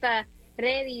ver si está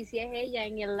ready, si es ella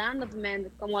en el Land of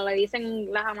Men, como le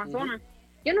dicen las Amazonas.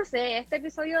 Yo no sé, este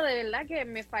episodio de verdad que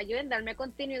me falló en darme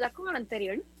continuidad con el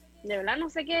anterior. De verdad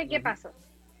no sé qué pasó.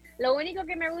 Lo único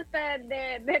que me gusta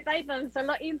de Titan son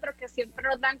los intros que siempre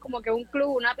nos dan como que un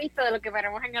club, una pista de lo que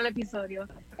veremos en el episodio.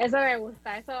 Eso me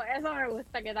gusta, eso me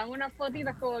gusta, que dan unas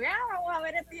fotitos como que vamos a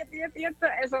ver esto,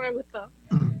 eso me gustó.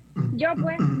 Yo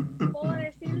pues puedo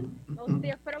decir,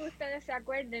 espero que ustedes se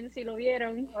acuerden si lo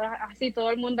vieron, así todo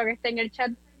el mundo que esté en el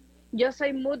chat. Yo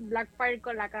soy Mood Blackfire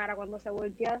con la cara, cuando se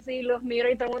voltea así los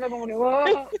miro y todo el mundo como que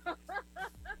 ¡wow!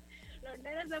 Los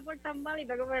nenes se portan mal y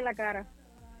tengo que poner la cara.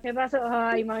 ¿Qué pasó?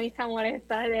 Ay, mami está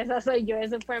molesta, esa soy yo,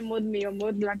 ese fue el mood mío,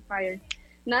 Mood Blackfire.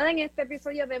 Nada, en este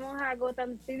episodio vemos a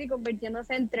Gotham City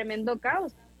convirtiéndose en tremendo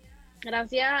caos,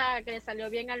 gracias a que le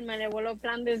salió bien al malévolo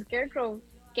plan de Scarecrow,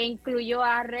 que incluyó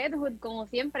a Red Hood, como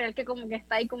siempre, el que como que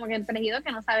está ahí como que entregido,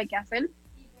 que no sabe qué hacer.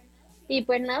 Y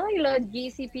pues nada, y los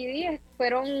GCPD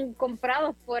fueron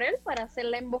comprados por él para hacer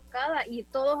la emboscada y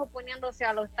todos oponiéndose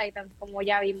a los Titans, como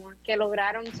ya vimos, que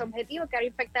lograron su objetivo, que era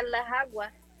infectar las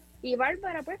aguas. Y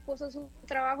Bárbara pues puso su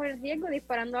trabajo en riesgo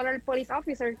disparándole al police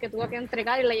officer que tuvo que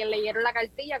entregar y le leyeron la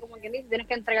cartilla, como que dice, tienes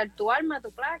que entregar tu arma,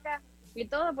 tu placa y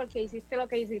todo porque hiciste lo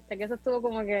que hiciste, que eso estuvo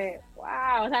como que,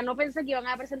 wow, o sea, no pensé que iban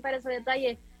a presentar ese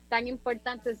detalle tan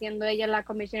importante siendo ella la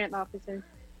commissioner officer.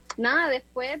 Nada,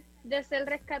 después de ser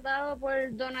rescatado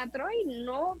por Donna Troy,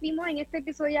 no vimos en este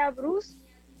episodio a Bruce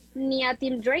ni a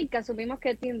Tim Drake, asumimos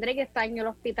que Tim Drake está en el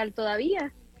hospital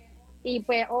todavía, y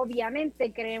pues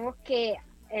obviamente creemos que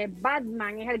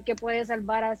Batman es el que puede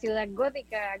salvar a Ciudad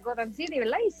Gótica, Gotham City,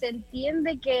 ¿verdad? Y se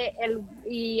entiende que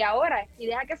y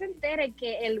deja que se entere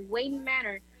que el Wayne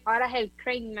Manor ahora es el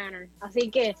Crane Manor,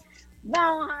 así que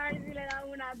vamos a ver si le dan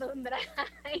una tundra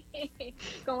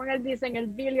como él dice en el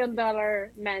 $1 billion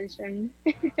mansion.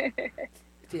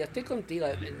 Sí, yo estoy contigo,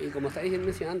 y como estáis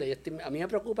mencionando, a mí me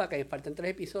preocupa que faltan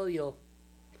 3 episodios.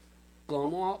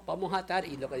 ¿Cómo vamos a atar?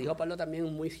 Y lo que dijo Pablo también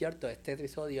es muy cierto, este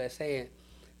episodio,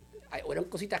 eran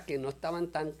cositas que no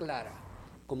estaban tan claras.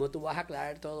 ¿Cómo tú vas a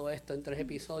aclarar todo esto en 3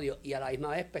 episodios y a la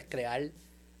misma vez pues crear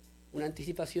una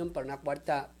anticipación para una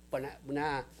cuarta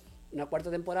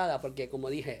temporada? Porque como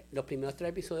dije, los primeros 3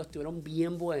 episodios estuvieron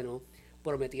bien buenos,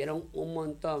 prometieron un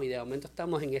montón y de momento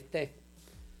estamos en este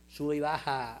sube y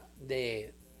baja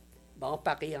de vamos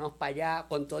para aquí, vamos para allá,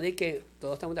 con todo y que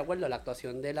todos estamos de acuerdo, la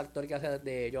actuación del actor que hace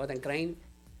de Jonathan Crane,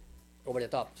 over the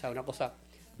top, o sea, una cosa...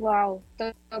 Wow,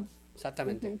 top.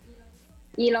 Exactamente. Uh-huh.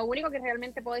 Y lo único que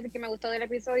realmente puedo decir que me gustó del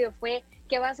episodio fue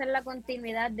que va a ser la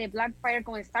continuidad de Blackfire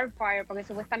con Starfire, porque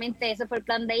supuestamente ese fue el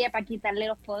plan de ella para quitarle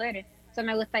los poderes. Eso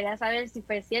me gustaría saber si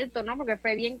fue cierto, ¿no? Porque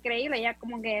fue bien creíble, ella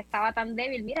como que estaba tan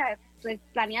débil. Mira, tú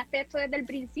planeaste esto desde el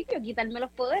principio, quitarme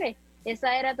los poderes.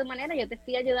 Esa era tu manera, yo te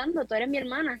estoy ayudando, tú eres mi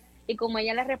hermana. Y como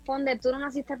ella le responde, tú no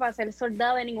naciste para ser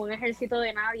soldado de ningún ejército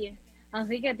de nadie.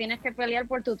 Así que tienes que pelear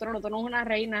por tu trono, tú no eres una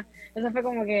reina. Eso fue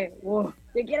como que, wow,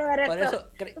 yo quiero ver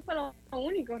esto. Eso fue lo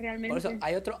único realmente. Por eso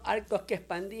hay otros arcos que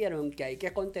expandieron que hay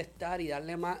que contestar y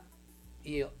darle más.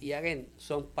 Y again,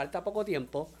 falta poco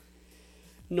tiempo.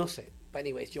 No sé. But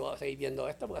anyways, yo voy a seguir viendo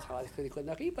esto porque se va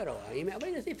discutiendo aquí, pero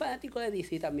yo soy fanático de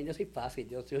DC también, yo soy fácil.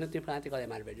 Yo soy fanático de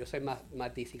Marvel, yo soy más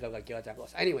DC que cualquier otra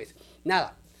cosa. Anyways,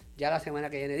 nada. Ya la semana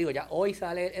que viene, ya hoy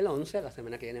sale el 11, la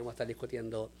semana que viene vamos a estar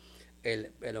discutiendo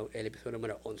el episodio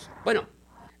número 11. Bueno,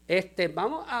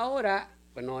 vamos ahora,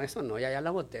 bueno, eso no, ya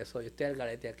hablamos de eso, yo estoy al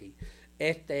garete aquí.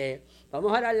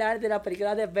 Vamos a hablar de la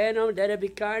película de Venom, Let It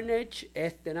Be Carnage,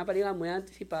 una película muy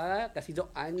anticipada, casi 2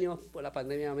 años por la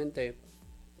pandemia, obviamente,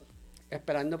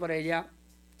 esperando por ella,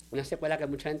 una secuela que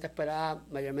mucha gente esperaba,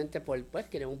 mayormente pues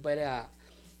queremos ver a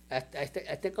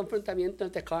este confrontamiento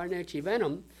entre Carnage y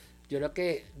Venom. Yo creo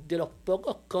que de los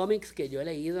pocos cómics que yo he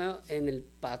leído en el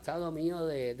pasado mío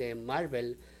de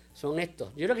Marvel son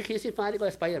estos. Yo creo que yo soy fanático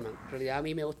de Spider-Man. En realidad a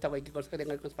mí me gusta cualquier cosa que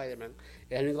tenga que ver con Spider-Man.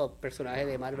 Es el único personaje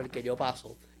de Marvel que yo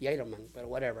paso. Y Iron Man, pero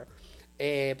whatever.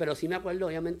 Pero sí me acuerdo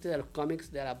obviamente de los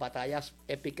cómics, de las batallas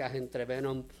épicas entre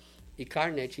Venom y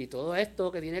Carnage y todo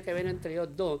esto que tiene que ver entre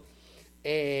ellos dos.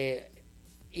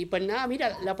 Y pues nada,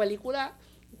 mira, la película,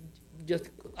 yo,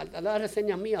 a las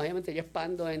reseñas mías, obviamente yo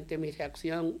expando entre mi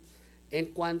reacción en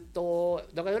cuanto,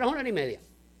 lo que dura es 1 hora y media.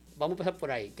 Vamos a empezar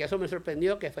por ahí, que eso me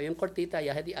sorprendió, que fue bien cortita.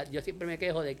 Yo siempre me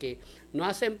quejo de que no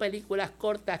hacen películas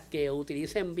cortas que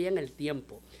utilicen bien el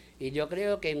tiempo. Y yo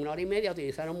creo que en 1 hora y media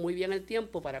utilizaron muy bien el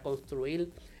tiempo para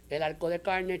construir el arco de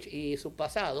Carnage y su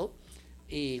pasado,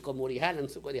 y con Woody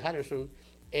Harrelson,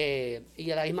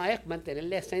 y a la misma vez mantener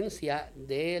la esencia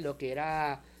de lo que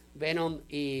era Venom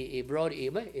y Brody,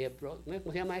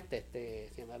 ¿cómo se llama se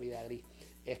llama Vida Gris,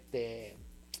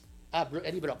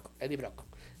 Eddie Brock.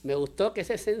 Me gustó que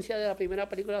esa esencia de la primera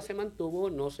película se mantuvo,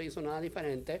 no se hizo nada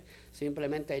diferente,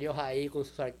 simplemente ellos ahí con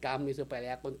su sarcasmo y su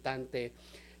pelea constante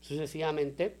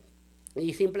sucesivamente,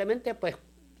 y simplemente pues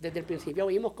desde el principio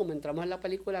vimos cómo entramos en la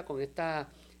película con esta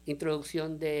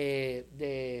introducción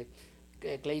de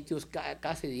Cletus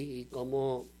Cassidy y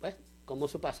cómo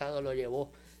su pasado lo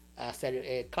llevó a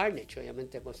ser Carnage,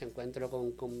 obviamente con su encuentro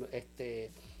con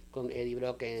Eddie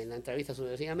Brock en la entrevista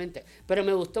sucesivamente. Pero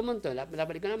me gustó un montón, la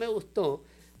película me gustó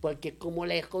porque como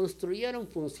le construyeron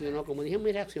funcionó, como dije en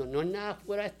mi reacción, no es nada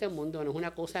fuera de este mundo, no es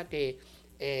una cosa que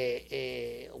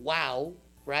wow,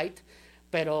 right,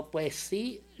 pero pues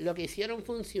sí, lo que hicieron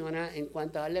funciona en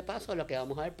cuanto a darle paso a lo que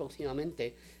vamos a ver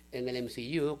próximamente en el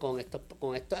MCU con estos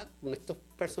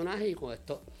personajes y con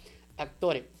estos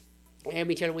actores.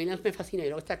 Michelle Williams me fascina,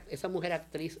 yo creo que esa mujer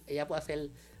actriz, ella puede hacer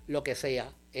lo que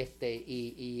sea,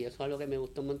 y eso es algo que me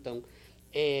gustó un montón.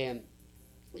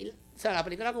 O sea, la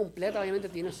película completa obviamente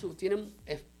tiene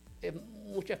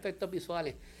muchos efectos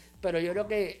visuales, pero yo creo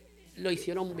que lo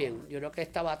hicieron bien. Yo creo que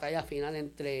esta batalla final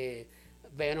entre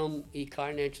Venom y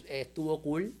Carnage estuvo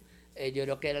cool. Yo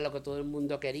creo que era lo que todo el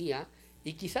mundo quería.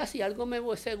 Y quizás si algo me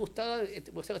hubiese gustado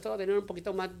tener un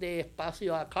poquito más de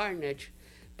espacio a Carnage,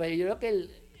 pero yo creo que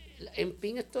en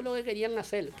fin esto es lo que querían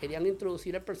hacer. Querían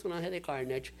introducir el personaje de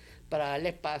Carnage para darle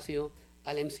espacio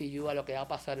al MCU, a lo que va a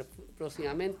pasar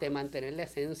próximamente, mantener la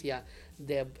esencia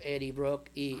de Eddie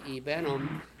Brock y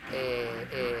Venom,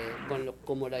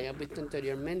 como lo habían visto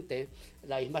anteriormente,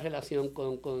 la misma relación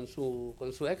con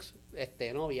su ex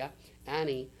novia,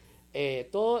 Annie.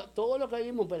 Todo lo que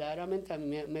vimos verdaderamente a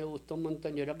mí me gustó un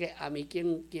montón. Yo creo que a mí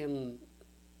quien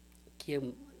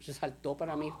resaltó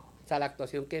para mí, o sea, la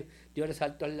actuación que yo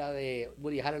resalto es la de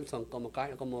Woody Harrelson como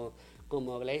Cletus,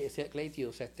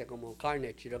 como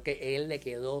Carnage. Yo creo que él le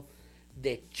quedó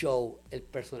de show el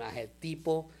personaje. El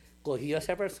tipo cogió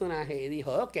ese personaje y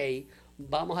dijo, ok,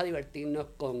 vamos a divertirnos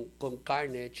con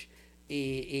Carnage.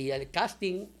 Y el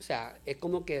casting, o sea, es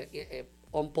como que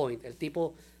on point. El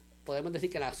tipo, podemos decir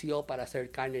que nació para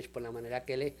ser Carnage por la manera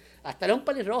que él es. Hasta era un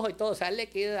pelirrojo y todo, o sea, él le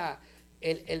queda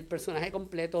el personaje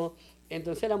completo.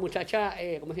 Entonces la muchacha,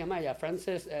 ¿cómo se llama ella?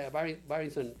 Frances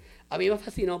Barrison. A mí me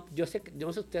fascinó, yo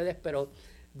no sé ustedes, pero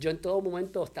yo en todo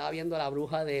momento estaba viendo a la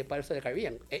bruja de Pirates of the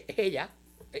Caribbean. Ella,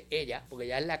 porque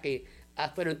ella es la que...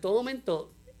 pero en todo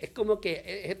momento es como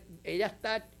que ella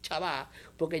está chavada,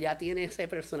 porque ya tiene ese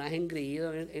personaje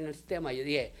engreído en el sistema. Yo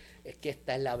dije, es que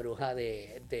esta es la bruja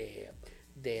de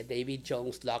David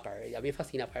Jones Locker. Y a mí me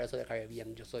fascina Pirates of the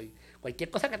Caribbean. Yo soy...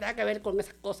 Cualquier cosa que tenga que ver con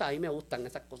esas cosas, a mí me gustan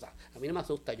esas cosas. A mí no me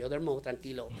asusta, yo duermo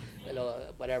tranquilo,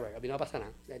 whatever, a mí no pasa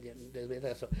nada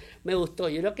de eso. Me gustó,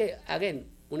 yo creo que, again,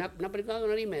 una película de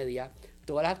 1 hora y media,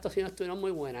 todas las actuaciones estuvieron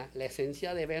muy buenas, la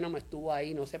esencia de Venom estuvo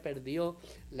ahí, no se perdió,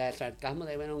 el sarcasmo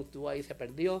de Venom estuvo ahí, se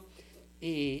perdió,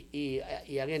 y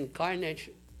again,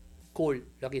 Carnage, cool,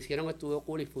 lo que hicieron estuvo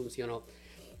cool y funcionó.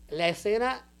 La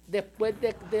escena después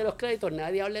de los créditos,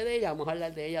 nadie hable de ella, vamos a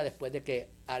hablar de ella después de que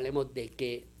hablemos de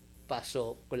qué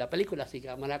pasó con la película, así que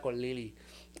vamos a hablar con Lili.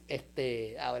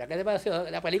 Ahora, ¿qué te pareció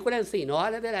la película en sí? No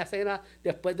hables de la escena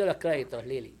después de los créditos,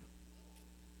 Lili.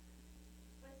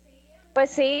 Pues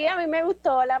sí, a mí me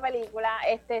gustó la película,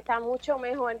 está mucho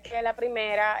mejor que la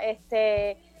primera,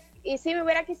 y sí me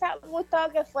hubiera quizás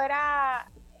gustado que fuera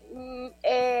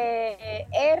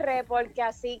R, porque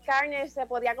así Carnage se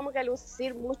podía como que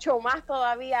lucir mucho más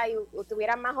todavía y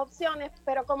tuviera más opciones,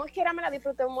 pero como es que era, me la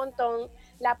disfruté un montón.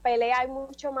 La pelea, hay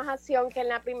mucho más acción que en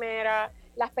la primera,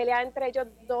 las peleas entre ellos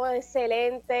dos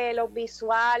excelentes, los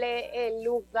visuales, el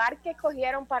lugar que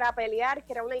escogieron para pelear,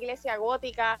 que era una iglesia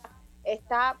gótica,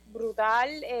 está brutal.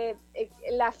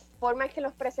 La forma en que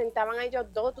los presentaban a ellos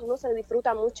dos, uno se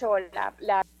disfruta mucho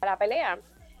la pelea.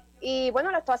 Y bueno,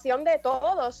 la actuación de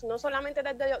todos, no solamente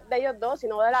de ellos dos,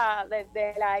 sino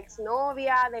de la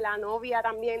exnovia, de la novia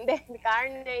también de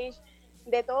Carnage,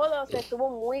 de todos,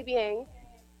 estuvo muy bien.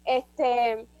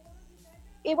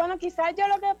 Y bueno, quizás yo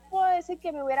lo que puedo decir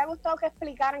que me hubiera gustado que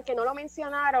explicaran, que no lo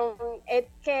mencionaron, es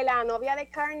que la novia de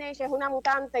Carnage es una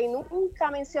mutante y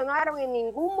nunca mencionaron en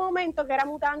ningún momento que era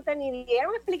mutante, ni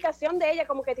dieron explicación de ella,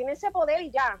 como que tiene ese poder y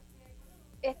ya.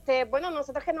 Bueno,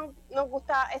 nosotros que nos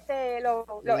gusta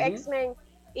los X-Men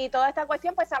y toda esta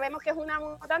cuestión, pues sabemos que es una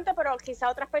mutante, pero quizá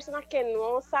otras personas que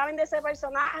no saben de ese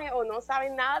personaje o no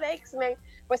saben nada de X-Men,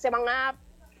 pues se van a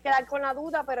quedar con la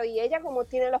duda, pero ¿y ella cómo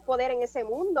tiene los poderes en ese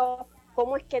mundo?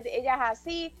 ¿Cómo es que ella es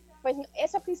así? Pues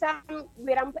eso quizás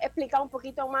hubieran explicado un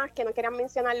poquito más, que no querían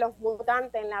mencionar los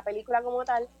mutantes en la película como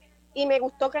tal, y me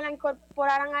gustó que la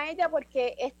incorporaran a ella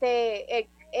porque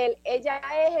ella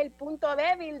es el punto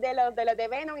débil de los de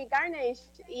Venom y Carnage,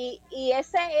 y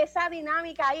esa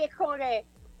dinámica ahí es como que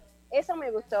eso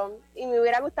me gustó, y me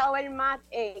hubiera gustado ver más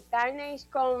Carnage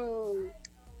con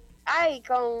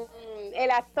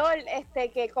el actor,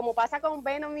 que como pasa con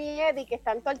Venom y Eddie, que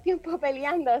están todo el tiempo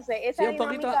peleándose, esa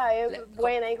dinámica es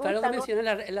buena y gusta. Claro que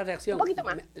mencioné en la reacción, un poquito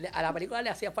más. A la película le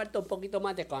hacía falta un poquito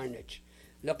más de Carnage.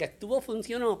 Lo que estuvo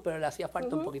funcionó, pero le hacía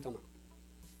falta un poquito más.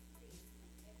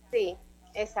 Sí,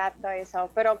 exacto, eso.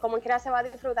 Pero como quiera se va a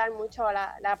disfrutar mucho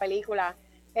la película,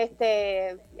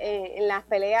 en las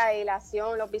peleas y la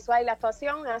acción, los visuales y la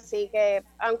actuación. Así que,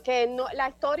 aunque no, la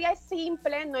historia es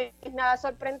simple, no es nada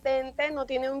sorprendente, no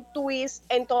tiene un twist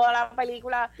en toda la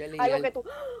película, algo que tú,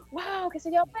 wow, qué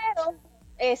sé yo, pero,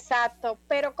 exacto.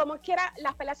 Pero como quiera,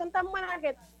 las peleas son tan buenas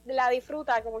que la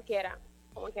disfruta como quiera,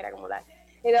 como tal.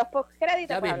 Y después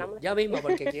créditos, pues hablamos. Ya mismo,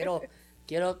 porque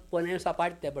quiero poner esa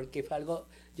parte, porque fue algo,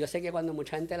 yo sé que cuando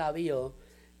mucha gente la vio,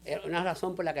 era una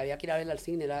razón por la que había que ir a verla al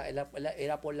cine,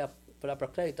 era por la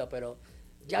postcrédito, pero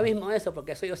ya mismo eso,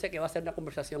 porque eso yo sé que va a ser una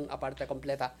conversación aparte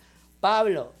completa.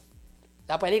 Pablo,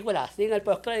 la película, sin el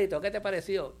postcrédito, ¿qué te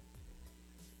pareció?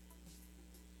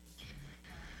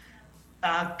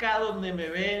 Acá donde me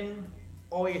ven,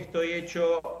 hoy estoy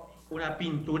hecho una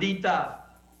pinturita.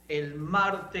 El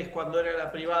martes, cuando era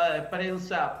la privada de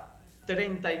prensa,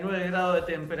 39 grados de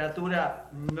temperatura,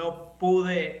 no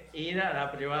pude ir a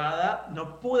la privada,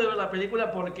 no pude ver la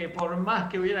película porque por más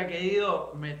que hubiera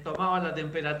querido, me tomaban la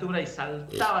temperatura y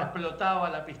saltaba, explotaba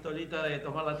la pistolita de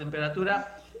tomar la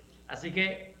temperatura. Así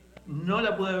que no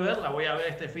la pude ver, la voy a ver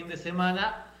este fin de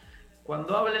semana.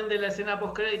 Cuando hablen de la escena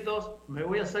post créditos, me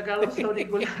voy a sacar los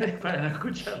auriculares para no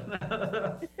escuchar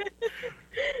nada.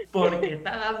 Porque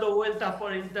está dando vueltas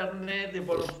por internet y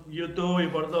por YouTube y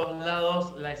por todos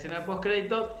lados la escena post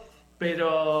créditos,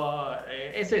 pero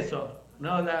es eso.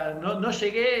 No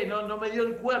llegué, no me dio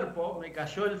el cuerpo, me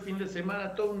cayó el fin de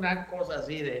semana toda una cosa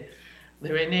así de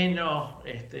veneno.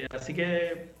 Así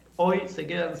que hoy se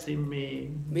quedan sin mi...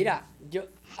 Mira, yo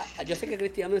sé que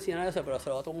Cristian mencionó eso, pero se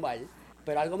lo va a tumbar.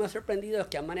 Pero algo me ha sorprendido es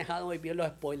que han manejado muy bien los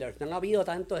spoilers. No han habido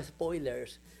tantos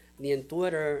spoilers, ni en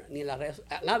Twitter, ni en las redes.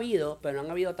 Han habido, pero no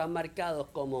han habido tan marcados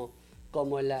como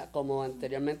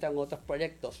anteriormente en otros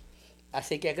proyectos.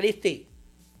 Así que, Cristi,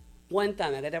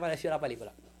 cuéntame, ¿qué te pareció la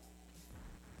película?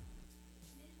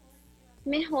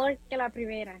 Mejor que la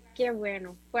primera, qué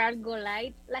bueno. Fue algo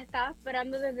light, la estaba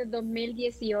esperando desde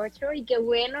 2018 y qué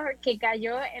bueno que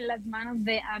cayó en las manos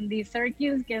de Andy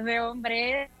Serkis, que ese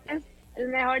hombre es el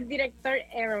mejor director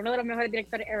ever, uno de los mejores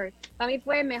directores ever. Para mí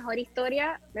fue mejor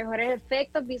historia, mejores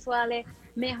efectos visuales,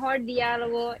 mejor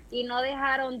diálogo, y no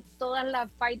dejaron todas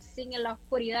las fight scenes en la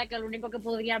oscuridad, que lo único que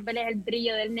podrían ver es el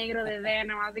brillo del negro de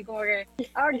Venom, así como que,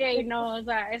 ok, no, o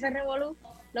sea, ese revolú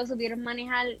lo supieron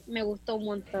manejar, me gustó un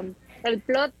montón. El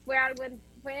plot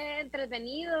fue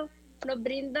entretenido, nos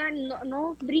brindan,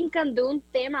 no brincan de un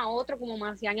tema a otro como me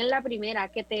hacían en la primera,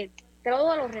 que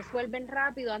todo lo resuelven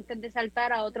rápido antes de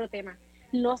saltar a otro tema.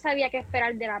 No sabía qué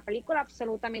esperar de la película,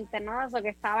 absolutamente nada, o que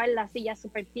estaba en la silla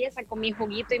súper tiesa con mi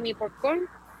juguito y mi popcorn.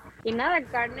 Y nada,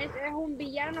 Carnage es un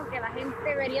villano que la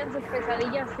gente vería en sus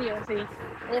pesadillas sí o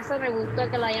sí. Eso me gustó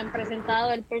que lo hayan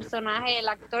presentado, el personaje, el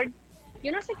actor.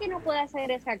 Yo no sé qué no puede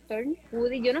hacer ese actor,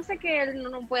 Woody. Yo no sé qué él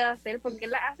no puede hacer, porque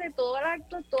él hace todo el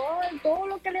acto, todo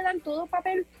lo que le dan, todo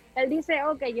papel. Él dice,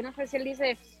 ok, yo no sé si él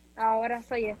dice, ahora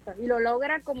soy esto, y lo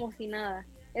logra como si nada.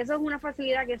 Eso es una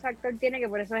facilidad que ese actor tiene, que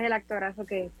por eso es el actorazo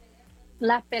que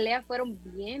las peleas fueron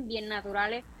bien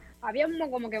naturales. Había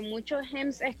como que muchos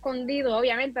gems escondidos,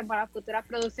 obviamente, para las futuras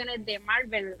producciones de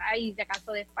Marvel, ahí de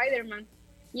caso de Spider-Man,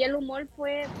 y el humor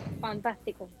fue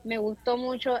fantástico. Me gustó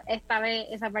mucho esta vez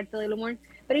esa parte del humor,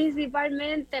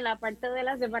 principalmente la parte de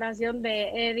la separación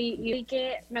de Eddie, y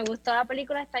que me gustó la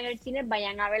película, está en el cine,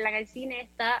 vayan a verla en el cine,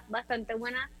 está bastante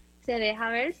buena. Se deja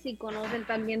ver, si conocen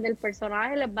también del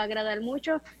personaje, les va a agradar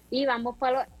mucho. Y vamos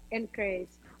para los end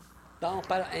credits. Vamos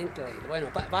para los end credits. Bueno,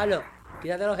 Pablo,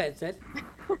 quítate los headsets,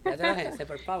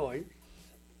 por favor.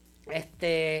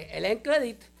 El end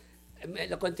credit,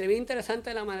 lo encontré bien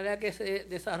interesante la manera que se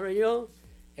desarrolló.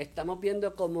 Estamos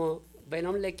viendo cómo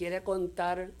Venom le quiere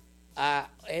contar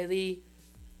a Eddie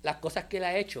las cosas que él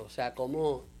ha hecho, o sea,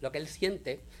 como lo que él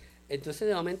siente. Entonces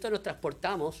de momento nos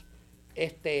transportamos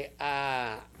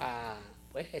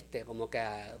como que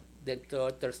dentro de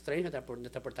Doctor Strange nos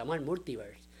transportamos al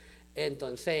multiverse.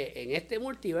 Entonces en este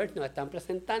multiverse nos están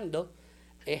presentando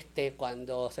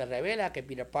cuando se revela que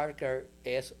Peter Parker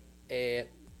es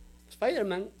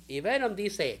Spider-Man, y Venom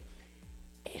dice,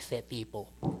 ese es el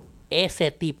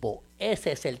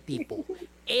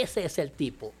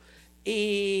tipo.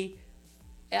 Y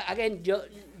again, yo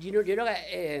creo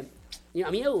que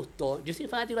a mí me gustó. Yo soy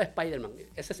fanático de Spider-Man.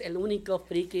 Ese es el único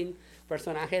freaking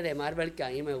personaje de Marvel que a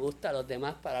mí me gusta. Los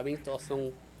demás para mí todos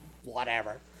son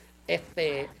whatever.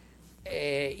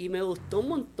 Y me gustó un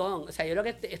montón. O sea, yo creo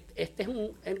que este es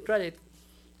un end credit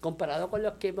comparado con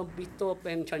los que hemos visto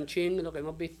en Shang-Chi, lo que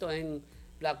hemos visto en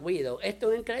Black Widow. Este es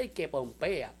un end credit que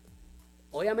pompea.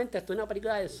 Obviamente esto es una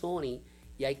película de Sony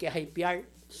y hay que hypear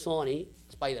Sony,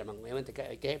 Spider-Man. Obviamente que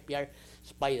hay que hypear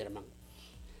Spider-Man.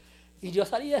 Y yo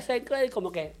salí de ese credit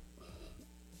como que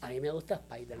a mí me gusta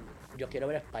Spider-Man. Yo quiero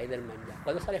ver Spider-Man ya.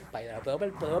 ¿Cuándo sale Spider-Man?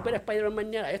 ¿Puedo ver Spider-Man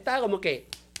mañana? Yo estaba como que,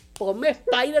 ponme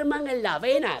Spider-Man en la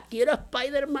vena. Quiero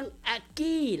Spider-Man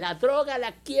aquí. La droga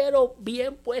la quiero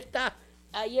bien puesta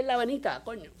ahí en la venita,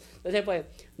 coño. Entonces, pues,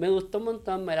 me gustó un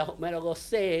montón, me lo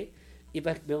gocé. Y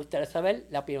pues me gustaría saber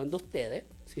la opinión de ustedes.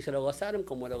 Si se lo gozaron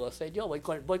como lo gocé yo, voy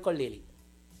con Lili.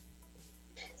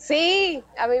 Sí,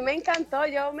 a mí me encantó.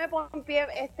 Yo me pompié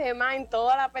más en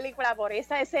toda la película por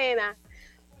esa escena,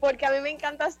 porque a mí me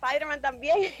encanta Spider-Man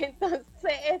también.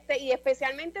 Entonces, y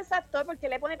especialmente ese actor, porque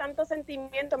le pone tanto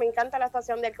sentimiento. Me encanta la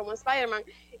actuación de él como Spider-Man.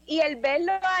 Y el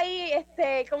verlo ahí,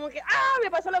 como que,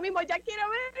 me pasó lo mismo. Ya quiero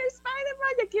ver Spider-Man,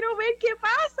 ya quiero ver qué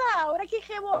pasa. Ahora que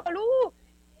revolú.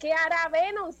 ¿Qué hará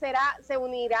Venom? ¿Se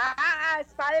unirá a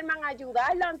Spider-Man a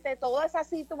ayudarlo ante toda esa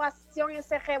situación,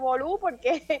 ese revolú?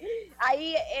 Porque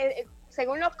ahí,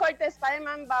 según los cortes,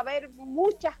 Spider-Man va a haber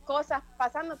muchas cosas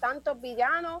pasando, tantos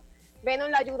villanos. Venom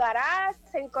le ayudará,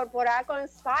 se incorporará con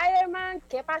Spider-Man.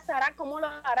 ¿Qué pasará? ¿Cómo lo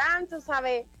harán? ¿Tú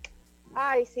sabes?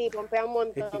 Ay, sí, pompea un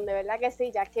montón, de verdad que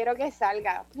sí, ya quiero que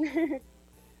salga.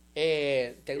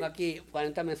 Tengo aquí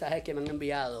 40 mensajes que me han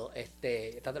enviado.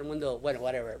 Está todo el mundo, bueno,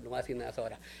 whatever, no voy a decir nada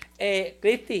ahora.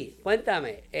 Cristi,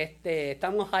 cuéntame,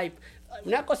 estamos hype.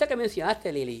 Una cosa que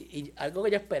mencionaste, Lili, y algo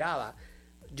que yo esperaba.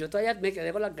 Yo todavía me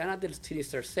quedé con las ganas del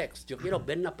Sinister Six. Yo quiero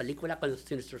ver una película con el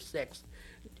Sinister Six.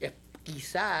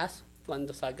 Quizás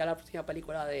cuando salga la próxima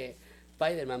película de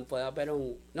Spider-Man pueda haber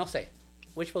no sé,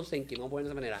 wishful thinking, vamos a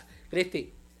ponerlo de esa manera.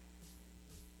 Cristi.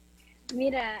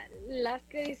 Mira, las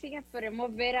que dicen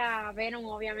esperemos ver a Venom,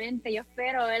 obviamente. Yo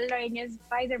espero verlo en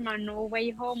Spider-Man No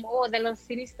Way Home o de los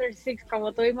Sinister Six,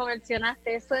 como tú mismo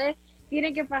mencionaste. Eso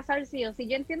tiene que pasar sí o sí.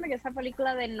 Yo entiendo que esa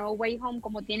película de No Way Home,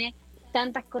 como tiene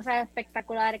tantas cosas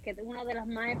espectaculares, que es una de las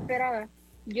más esperadas,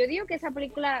 yo digo que esa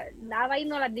película, nada y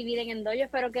no las dividen en dos. Yo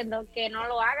espero que no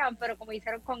lo hagan, pero como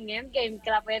hicieron con Endgame, que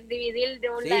la pueden dividir de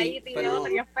un ladito y de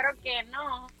otro. Yo espero que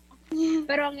no.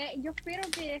 Pero yo espero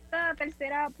que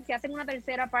si hacen una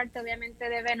tercera parte, obviamente,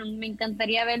 de Venom, me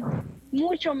encantaría ver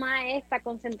mucho más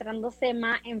concentrándose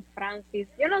más en Francis.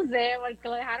 Yo no sé, porque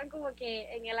lo dejaron como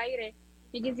que en el aire.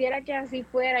 Y quisiera que así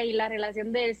fuera, y la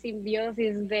relación de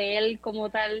simbiosis de él como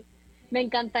tal, me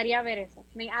encantaría ver eso.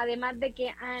 Además de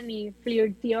que Annie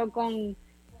flirteó con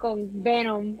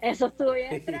Venom, eso estuvo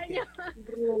bien extraño.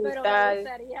 Pero me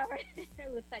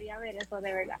gustaría ver eso,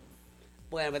 de verdad.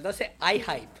 Bueno, entonces hay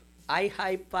hype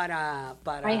para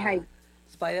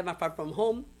Spider-Man Far From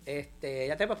Home.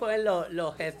 Ya te puedes poner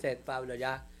los headsets, Pablo,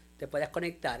 ya te puedes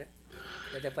conectar.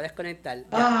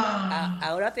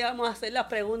 Ahora te vamos a hacer las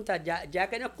preguntas, ya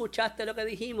que no escuchaste lo que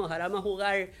dijimos, ahora vamos a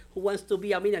jugar Who Wants to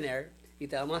Be a Millionaire y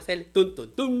te vamos a hacer tum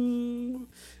tum tum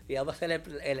y vamos a hacer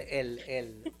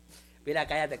el mira,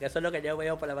 cállate, que eso es lo que yo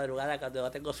veo por la madrugada cuando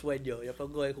no tengo sueño. Yo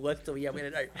pongo el Who Wants to Be a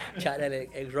Millionaire channel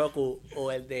en Roku,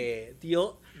 o el de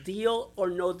Deal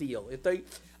or No Deal. Estoy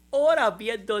horas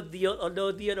viendo Deal or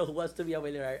No Deal o Who Wants to Be a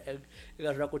Millionaire en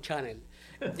el Roku channel.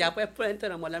 Ya pues, por ejemplo,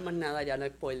 no vamos a hablar más nada, ya no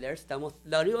hay spoilers.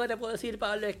 Lo único que te puedo decir,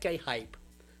 Pablo, es que hay hype.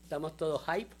 Estamos todos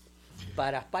hype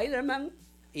para Spider-Man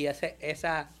y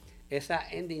esa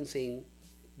ending scene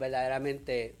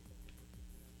verdaderamente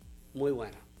muy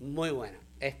buena, muy buena.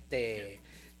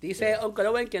 Dice Uncle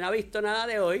Owen que no ha visto nada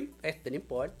de hoy. No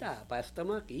importa, para eso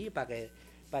estamos aquí, para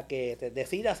que te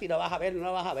decidas si lo vas a ver o no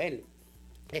lo vas a ver.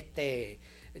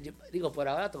 Yo digo, por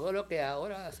ahora todo lo que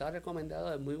ahora se ha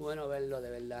recomendado es muy bueno verlo,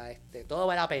 de verdad. Todo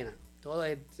vale la pena. Todo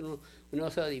es, uno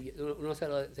se lo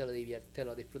divierte, se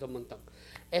lo disfruta un montón.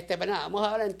 Pero nada, vamos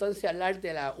ahora entonces a hablar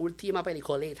de la última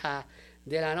peliculita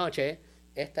de la noche.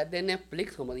 Esta es de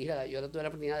Netflix, como dije, yo tuve la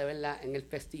oportunidad de verla en el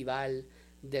Festival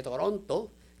de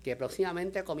Toronto, que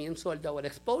próximamente comienzo el Double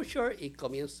Exposure y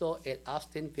comienzo el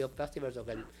Austin Film Festival,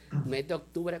 que el mes de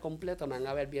octubre completo me van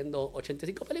a ver viendo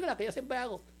 85 películas, que yo siempre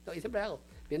hago,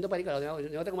 viendo películas, yo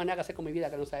no tengo más nada que hacer con mi vida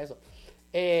que no sea eso.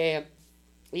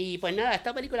 Y pues nada,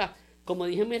 esta película, como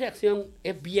dije en mi reacción,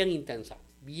 es bien intensa,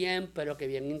 bien, pero que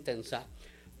bien intensa,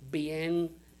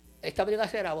 esta película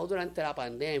se grabó durante la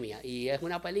pandemia y es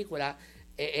una película,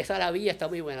 esa la vi, está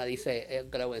muy buena, dice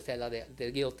la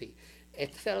de Guilty.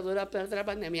 Esta se grabó durante la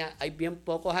pandemia, hay bien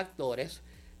pocos actores,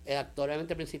 el actor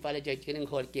obviamente principal es Jake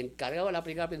Gyllenhaal, quien carga la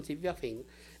película de principio a fin,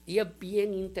 y es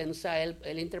bien intensa,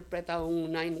 él interpreta a un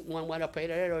 911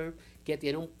 operator que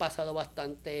tiene un pasado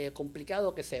bastante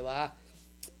complicado que se va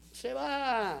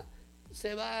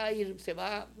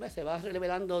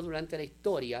revelando durante la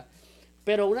historia.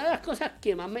 Pero una de las cosas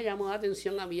que más me llamó la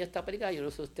atención a mí de esta película, yo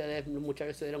no sé si ustedes muchas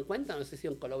veces se dieron cuenta, no sé si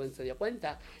Don Coloven se dio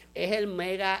cuenta, es el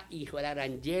mega hijo de la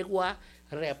gran yegua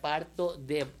reparto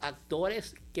de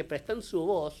actores que prestan su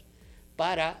voz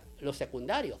para los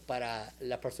secundarios, para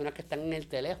las personas que están en el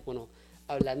teléfono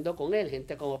hablando con él,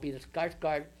 gente como Peter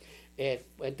Skarsgård,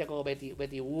 gente como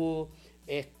Betty Wu,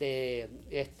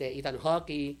 Ethan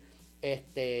Hawke,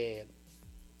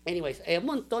 anyways, hay un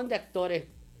montón de actores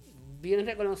bien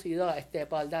reconocidos,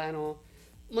 Paul Dano,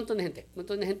 un montón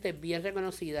de gente bien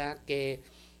reconocida que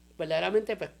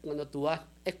verdaderamente pues cuando tú vas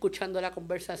escuchando la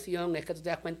conversación es que tú te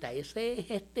das cuenta, ese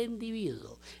es este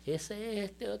individuo, ese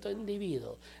es este otro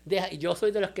individuo. Yo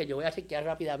soy de los que yo voy a chequear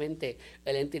rápidamente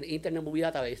el Internet Movie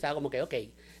Database, estaba como que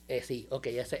esto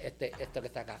que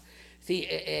está acá. Sí,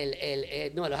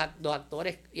 los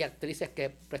actores y actrices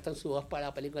que prestan su voz para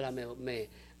la película me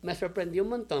sorprendió un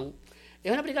montón.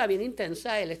 Es una película bien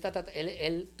intensa,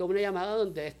 él toma una llamada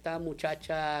donde esta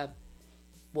muchacha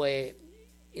pues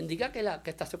indica que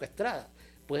está secuestrada.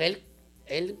 Pues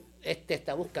él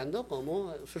está buscando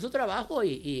cómo hacer su trabajo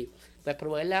y pues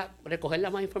recoger la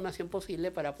más información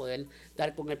posible para poder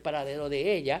dar con el paradero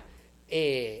de ella.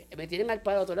 Me tienen al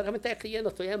paro, todo lo que me está escribiendo,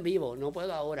 estoy en vivo, no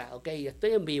puedo ahora,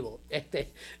 estoy en vivo.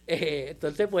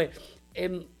 Entonces pues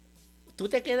tú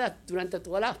te quedas durante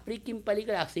todas las freaking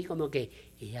películas así como que,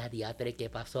 diatre, ¿qué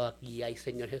pasó aquí? Ay,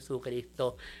 Señor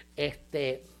Jesucristo.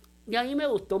 Y a mí me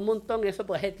gustó un montón eso,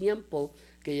 pues ese tiempo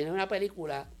que viene una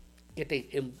película que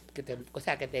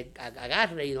te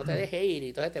agarre y no te deje ir, y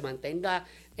entonces te mantenga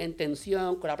en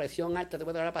tensión, con la presión alta, te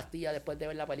puede dar la pastilla después de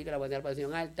ver la película, puede tener la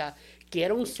presión alta, que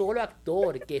era un solo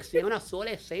actor, que sea una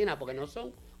sola escena, porque no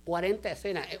son 40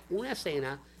 escenas, es una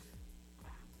escena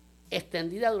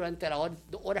extendida durante las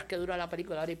horas que dura la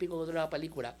película, la hora y pico que dura la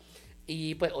película.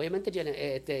 Y pues obviamente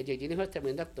Jake Gyllenhaal es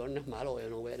tremendo actor, no es malo,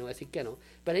 no voy a decir que no,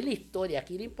 pero es la historia,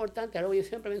 aquí lo importante, algo que yo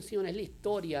siempre menciono, es la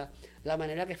historia, la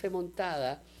manera que fue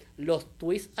montada, los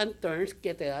twists and turns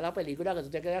que te da la película, que tú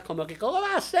te quedas como que, ¿cómo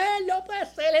va a ser? No puede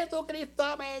ser, Jesucristo,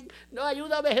 amén, no,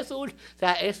 ayúdame, Jesús. O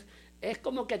sea, es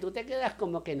como que tú te quedas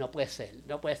como que no puede ser.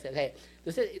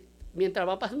 Entonces, mientras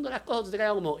van pasando las cosas, tú te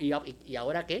quedas como, ¿y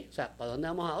ahora qué? O sea, ¿para dónde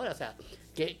vamos ahora? O sea,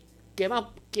 ¿qué más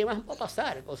va a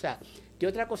pasar? O sea, ¿qué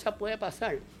otra cosa puede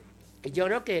pasar? Yo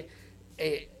creo que,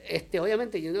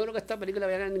 obviamente, yo no creo que esta película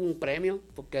vaya a ganar ningún premio,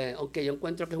 porque aunque yo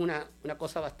encuentro que es una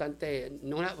cosa bastante, es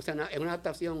una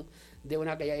adaptación de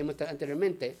una que ya vimos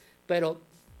anteriormente, pero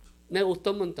me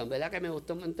gustó un montón, ¿verdad? Que me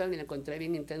gustó un montón y la encontré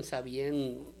bien intensa,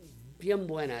 bien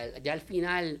buena. Ya al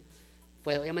final,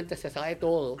 pues obviamente se sabe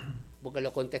todo, porque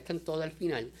lo contestan todo al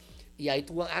final, y ahí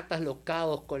tú atas los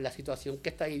cabos con la situación que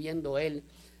está viviendo él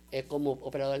como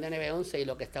operador de 911 y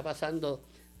lo que está pasando,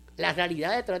 la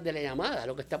realidad detrás de la llamada,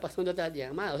 lo que está pasando detrás de la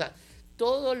llamada. O sea,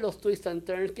 todos los twists and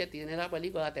turns que tiene la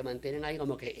película te mantienen ahí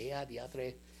como que,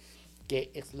 diatre,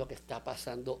 ¿qué es lo que está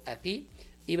pasando aquí?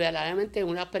 Y verdaderamente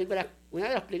una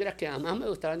de las películas que más me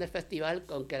gustaron del festival,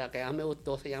 aunque la que más me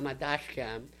gustó se llama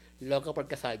Dashcam, loco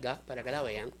porque salga, para que la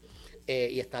vean.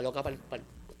 Y está loca,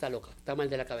 está mal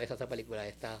de la cabeza esa película,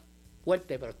 está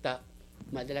fuerte, pero está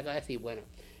mal de la cabeza y bueno,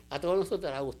 a todos nosotros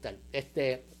les va a gustar.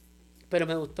 Pero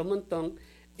me gustó un montón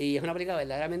y es una película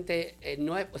verdaderamente,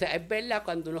 es verla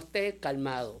cuando uno esté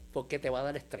calmado, porque te va a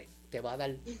dar estrés, te va a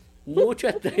dar mucho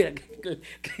estrés.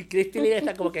 Christy Lee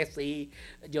está como que sí,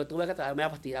 yo tuve que tomarme la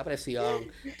pastilla de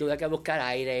presión, tuve que buscar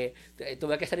aire,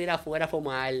 tuve que salir afuera a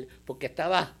fumar, porque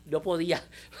no podía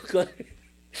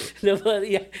No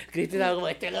podía. Cristina como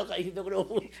este loco diciendo que no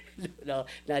fuma. No,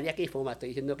 nadie aquí fuma. Estoy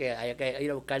diciendo que hay que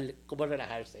ir a buscar cómo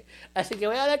relajarse. Así que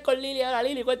voy a hablar con Lili. Ahora,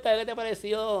 Lili, cuéntame qué te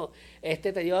pareció.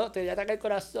 Te dio ataque al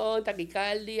corazón,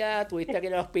 taquicardia, tuviste que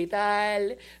ir al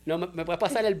hospital. No, me puedes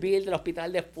pasar el bill del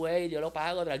hospital después y yo lo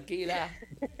pago, tranquila.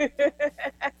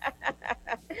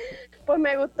 Pues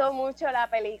me gustó mucho la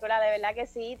película, de verdad que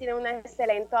sí, tiene una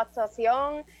excelente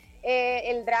actuación,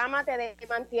 el drama te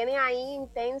mantiene ahí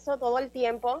intenso todo el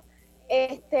tiempo,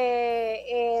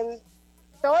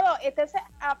 todo, entonces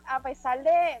a pesar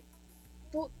de,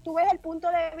 tú ves el punto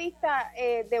de vista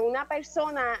de una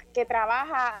persona que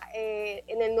trabaja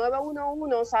en el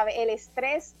 911, ¿sabes? El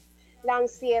estrés, la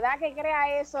ansiedad que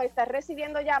crea eso, estar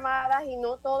recibiendo llamadas y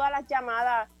no todas las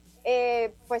llamadas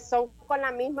pues son con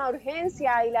la misma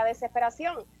urgencia y la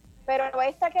desesperación, pero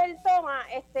esta que él toma,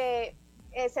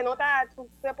 se nota, tú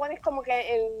te pones como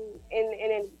que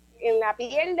en la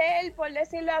piel de él, por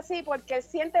decirlo así, porque él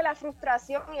siente la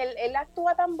frustración, él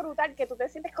actúa tan brutal que tú te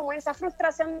sientes como esa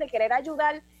frustración de querer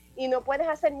ayudar y no puedes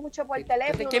hacer mucho por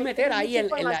teléfono. Tienes que meter ahí en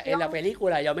la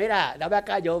película, yo mira, dame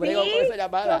acá, yo brego con esa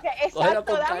llamada.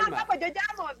 Exacto, dame acá, pues yo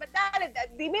llamo, dale,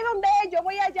 dime dónde es, yo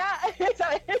voy allá,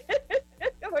 ¿sabes?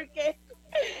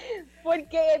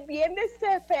 porque es bien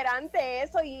desesperante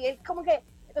eso y es como que,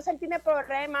 entonces él tiene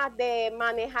problemas de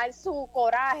manejar su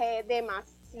coraje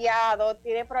demasiado,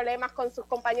 tiene problemas con sus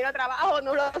compañeros de trabajo,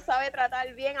 no lo sabe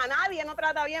tratar bien, a nadie no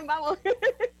trata bien, vamos.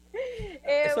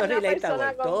 Eso es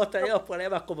relatable, todos tenemos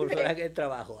problemas con personas en el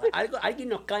trabajo. Alguien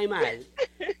nos cae mal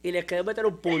y les queremos meter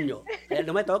un puño.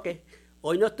 No me toques,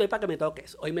 hoy no estoy para que me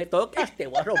toques, hoy me tocas, te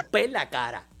voy a romper la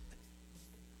cara.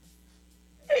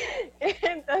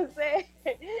 Entonces,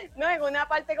 no, en una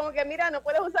parte como que mira, no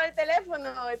puedes usar el teléfono,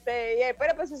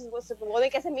 pero pues se supone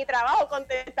que ese es mi trabajo,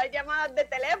 contestar llamadas de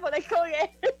teléfono, es como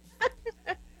que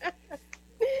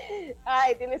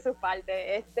ay, tiene sus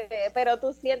partes, pero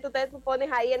tú pones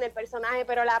ahí en el personaje,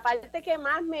 pero la parte que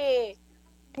más me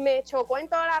chocó en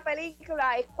toda la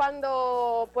película es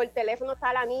cuando por teléfono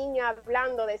está la niña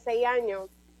hablando de 6 años.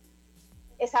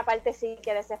 Esa parte sí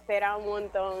que desespera un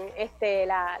montón,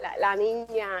 la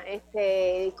niña,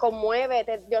 conmueve,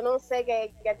 yo no sé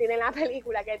qué tiene la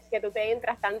película, que tú te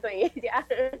entras tanto en ella.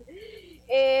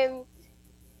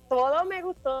 Todo me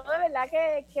gustó, de verdad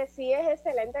que sí es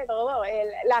excelente todo.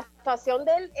 La actuación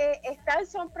de él es tan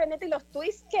sorprendente y los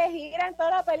twists que giran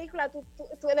toda la película, tú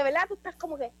de verdad tú estás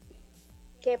como que,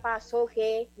 ¿qué pasó?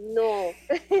 ¿Qué? No.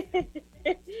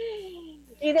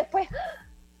 Y después,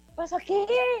 ¿pasó qué?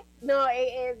 No,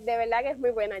 de verdad que es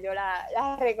muy buena, yo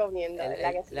la recomiendo.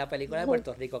 La película de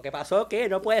Puerto Rico, ¿qué pasó? ¿Qué?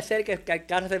 No puede ser que el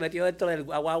carro se metió dentro del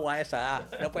guagua esa,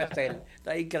 no puede ser,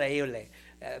 está increíble.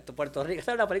 Puerto Rico,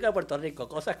 esa es una película de Puerto Rico,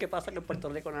 cosas que pasan en Puerto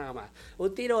Rico nada más.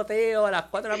 Un tiroteo a las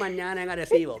 4 de la mañana en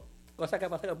Arecibo, cosas que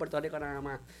pasan en Puerto Rico nada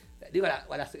más. Digo,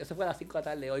 eso fue a las 5 de la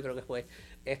tarde hoy, creo que fue.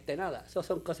 Nada, eso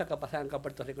son cosas que pasan acá en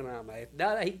Puerto Rico nada más.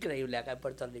 Nada es increíble acá en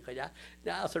Puerto Rico, ya.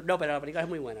 No, pero la película es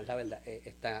muy buena, la verdad.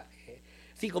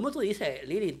 Sí, como tú dices,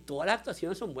 Lili, todas las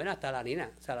actuaciones son buenas, hasta la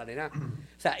nena.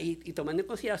 O sea, y tomando en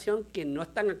consideración que no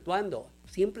están actuando,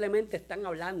 simplemente están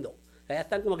hablando. O sea, ya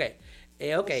están como que,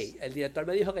 ok, el director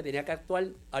me dijo que tenía que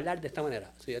hablar de esta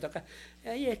manera. Si yo toca,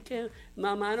 ay, es que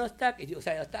mamá no está aquí. O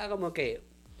sea, yo estaba como que,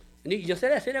 yo sé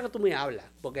la escena que tú me hablas,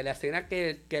 porque la escena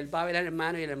que él va a ver al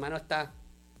hermano y el hermano está,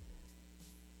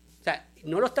 o sea,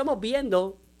 no lo estamos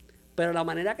viendo, pero la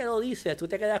manera que lo dice, tú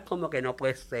te quedas como que no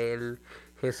puede ser.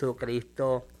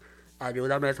 Jesucristo,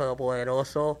 ayúdame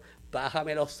Todopoderoso,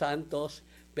 bájame los santos,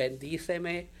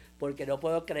 bendíceme, porque no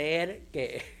puedo creer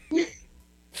que...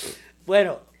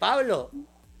 Bueno, Pablo,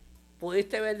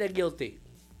 ¿pudiste ver The Guilty?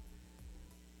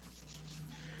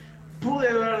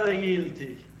 Pude ver The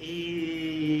Guilty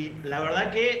y la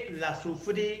verdad que la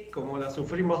sufrí, como la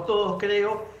sufrimos todos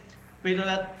creo, pero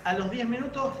a los 10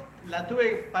 minutos la tuve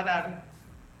que parar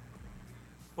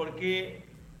porque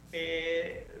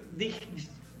dije,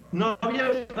 no había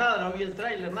visto nada, no vi el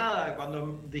tráiler, nada.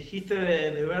 Cuando dijiste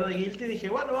de ver The Guilty dije,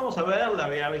 bueno, vamos a verla,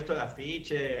 había visto el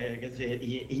afiche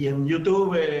y en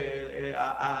YouTube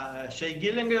a Jake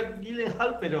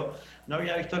Gyllenhaal, pero no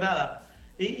había visto nada.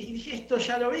 Y dije, esto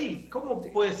ya lo vi, ¿cómo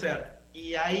puede ser?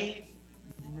 Y ahí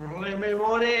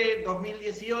rememoré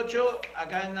 2018,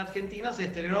 acá en Argentina se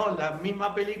estrenó la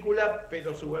misma película,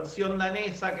 pero su versión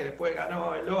danesa, que después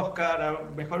ganó el Oscar a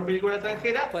Mejor Película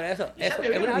Extranjera. Por eso, es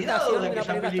una adaptación de una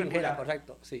película extranjera,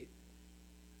 correcto, sí.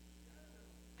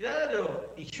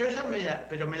 Claro, y yo ya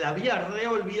me la había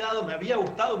reolvidado, me había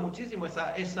gustado muchísimo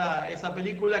esa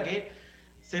película que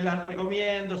se la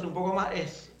recomiendo, es un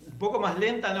poco más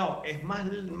lenta, no, es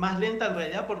más lenta en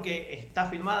realidad porque está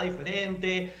filmada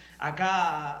diferente,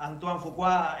 Acá Antoine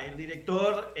Fuqua, el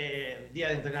director, Día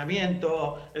de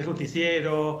Entrenamiento, El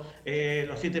Justiciero,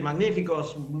 Los Siete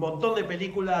Magníficos, un montón de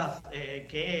películas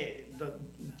que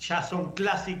ya son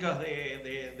clásicas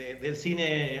del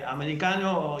cine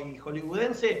americano y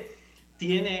hollywoodense.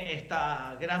 Tiene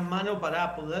esta gran mano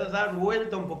para poder dar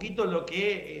vuelta un poquito lo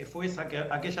que fue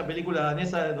aquella película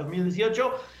danesa de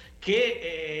 2018,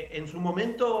 que en su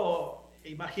momento,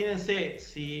 imagínense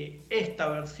si esta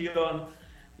versión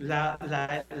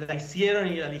la hicieron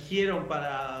y la eligieron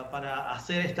para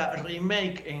hacer esta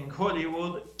remake en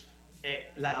Hollywood,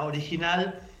 la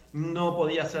original no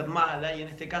podía ser mala, y en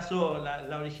este caso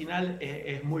la original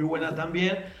es muy buena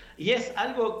también. Y es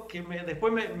algo que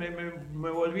después me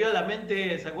volvió a la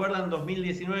mente. ¿Se acuerdan?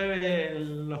 2019,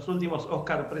 en los últimos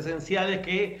Oscar presenciales,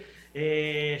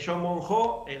 que John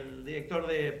Bong-ho, el director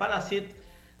de Parasite,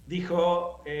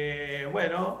 dijo,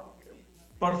 bueno,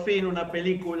 por fin una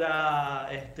película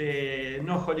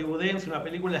no hollywoodense, una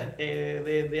película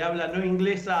de habla no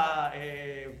inglesa,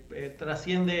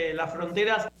 trasciende las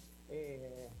fronteras.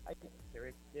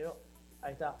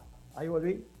 Ahí está, ahí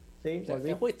volví. Sí,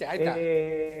 volví. Fuiste, ahí está.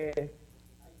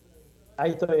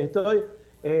 Ahí estoy.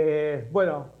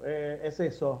 Bueno, es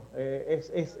eso.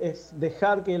 Es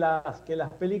dejar que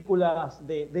las películas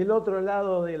del otro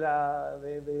lado del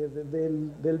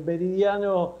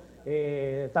meridiano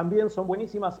también son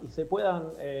buenísimas y se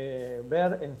puedan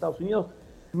ver en Estados Unidos,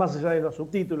 más allá de los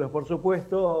subtítulos, por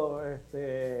supuesto.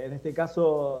 En este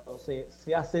caso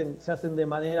se hacen de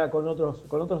manera con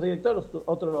otros directores,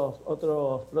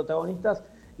 otros protagonistas.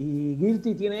 Y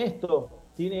Guilty tiene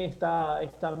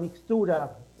esta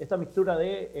mixtura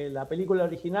de la película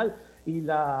original y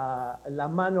la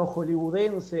mano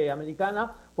hollywoodense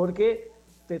americana, porque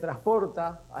te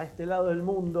transporta a este lado del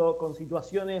mundo con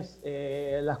situaciones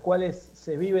las cuales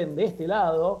se viven de este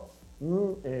lado.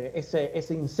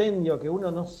 Ese incendio que uno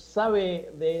no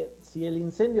sabe si el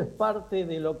incendio es parte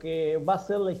de lo que va a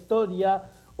ser la historia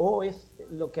o es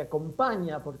lo que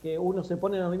acompaña, porque uno se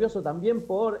pone nervioso también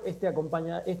por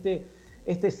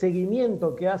este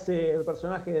seguimiento que hace el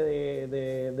personaje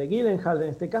de Gyllenhaal en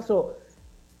este caso,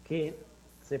 que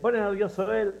se pone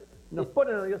nervioso él, nos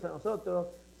pone nervioso a nosotros,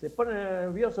 se pone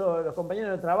nervioso los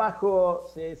compañeros de trabajo,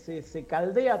 se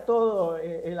caldea todo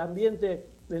el ambiente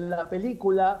de la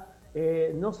película.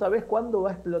 No sabes cuándo va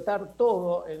a explotar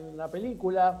todo en la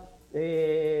película.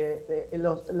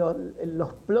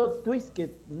 Los plot twists,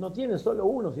 que no tiene solo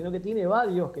uno, sino que tiene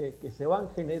varios que se van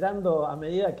generando a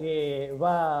medida que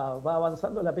va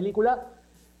avanzando la película.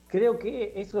 Creo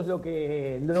que eso es lo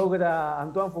que logra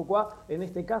Antoine Fuqua en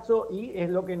este caso, y es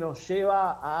lo que nos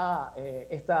lleva a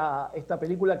esta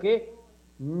película, que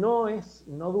no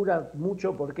dura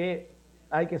mucho, porque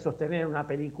hay que sostener una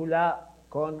película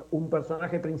con un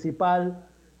personaje principal,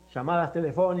 llamadas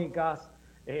telefónicas,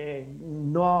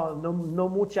 no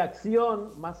mucha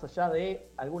acción, más allá de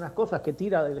algunas cosas que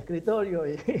tira del escritorio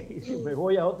y me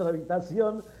voy a otra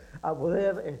habitación a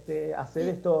poder hacer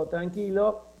esto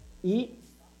tranquilo. Y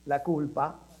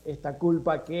esta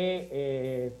culpa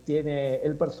que tiene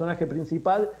el personaje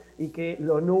principal y que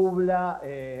lo nubla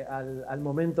al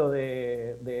momento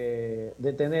de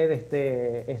tener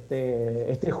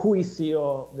este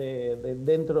juicio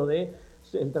dentro de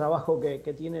el trabajo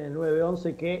que tiene en el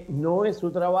 911, que no es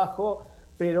su trabajo,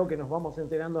 pero que nos vamos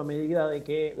enterando a medida de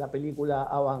que la película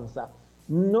avanza.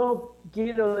 No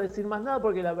quiero decir más nada,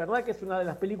 porque la verdad que es una de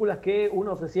las películas que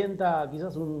uno se sienta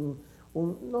quizás un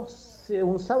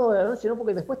sábado de la noche, ¿no?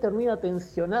 Porque después termina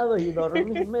tensionado y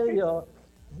dormís medio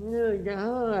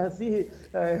así,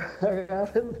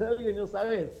 agarrando algo y no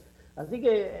sabes. Así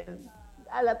que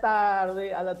a la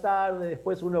tarde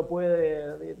después uno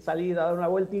puede salir a dar una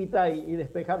vueltita y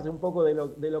despejarse un poco de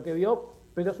lo que vio,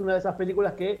 pero es una de esas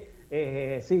películas que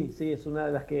sí, es una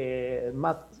de las que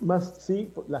más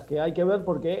sí, las que hay que ver,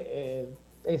 porque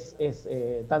es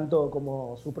tanto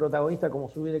como su protagonista como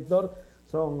su director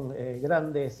son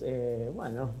grandes,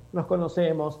 bueno, nos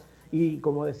conocemos, y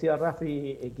como decía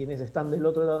Rafi, quienes están del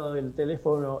otro lado del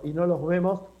teléfono y no los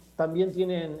vemos, también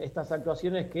tienen estas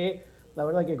actuaciones que la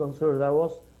verdad que con solo la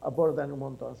voz aportan un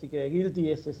montón. Así que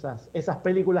Guilty es esas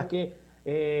películas que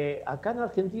acá en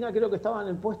Argentina creo que estaba en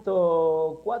el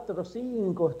puesto 4 o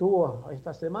 5, estuvo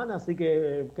esta semana, así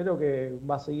que creo que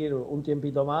va a seguir un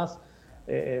tiempito más.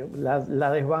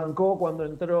 La desbancó cuando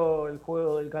entró el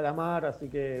juego del calamar, así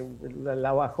que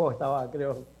la bajó, estaba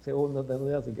creo segundo,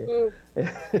 tercero, así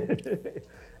que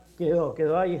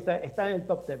quedó ahí, está en el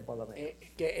top 10 por lo menos.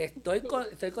 Que estoy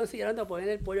considerando poner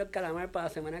el pollo al calamar para la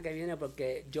semana que viene,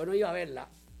 porque yo no iba a verla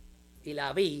y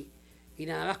la vi, y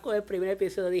nada más con el primer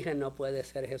episodio dije, no puede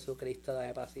ser, Jesucristo,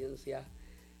 dame paciencia.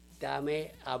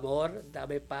 dame amor,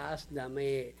 dame paz,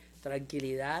 dame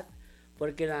tranquilidad,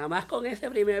 porque nada más con ese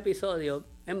primer episodio,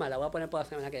 es más, la voy a poner por la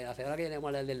semana que viene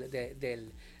vamos a hablar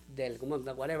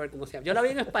 ¿cómo se llama? Yo la vi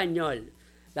en español,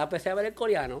 la empecé a ver en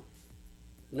coreano,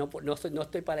 no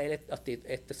estoy para leer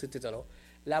este subtítulo,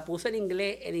 la puse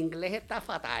en inglés está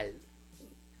fatal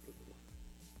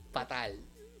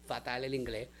el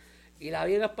inglés, y la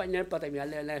vi en español para terminar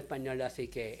de verla en español, así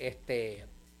que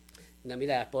no,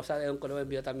 mira, la esposa de Don Colo me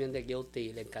envió también de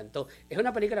Guilty, le encantó. Es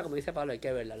una película, como dice Pablo, hay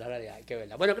que verla, la realidad, hay que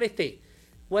verla. Bueno, Cristi,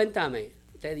 cuéntame,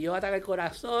 ¿te dio ataque al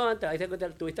corazón? ¿Te dice que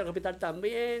tuviste el hospital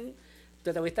también?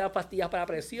 ¿Te tuviste las pastillas para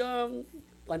presión?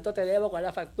 ¿Cuánto te debo? ¿Cuál es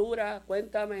la factura?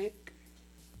 Cuéntame.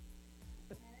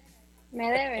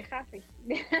 Me debe, Jafi.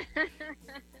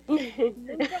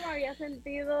 Nunca me había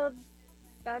sentido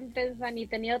tan tensa ni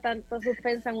tenido tanto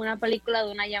suspenso en una película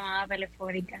de una llamada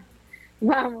telefónica.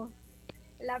 Vamos.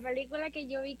 La película que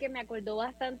yo vi que me acordó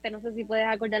bastante, no sé si puedes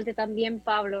acordarte también,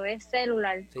 Pablo, es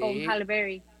Cellular, Sí. con Halle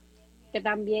Berry. Que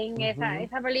también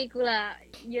esa película,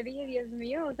 yo dije, Dios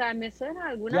mío, o sea, me suena a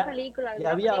alguna película. Y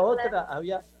había otra,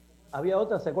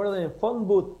 ¿se acuerdan? En Phone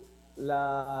Booth,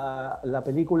 la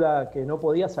película que no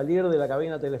podía salir de la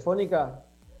cabina telefónica.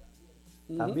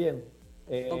 También.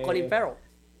 Con Colin Farrell.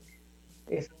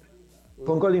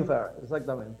 Con Colin Farrell,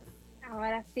 exactamente.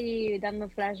 Ahora sí, dando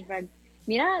flashback.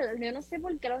 Mira, yo no sé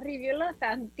por qué los reviews los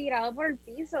han tirado por el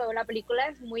piso. La película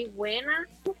es muy buena,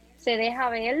 se deja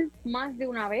ver más de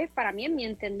una vez. Para mí, en mi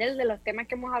entender de los temas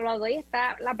que hemos hablado hoy,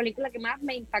 está la película que más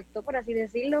me impactó, por así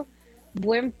decirlo.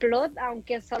 Buen plot,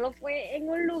 aunque solo fue en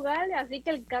un lugar, así que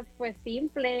el cast fue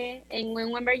simple, en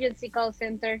un emergency call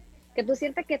center, que tú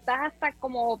sientes que estás hasta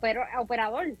como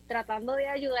operador, tratando de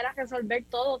ayudar a resolver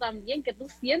todo también, que tú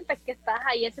sientes que estás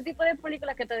ahí. Ese tipo de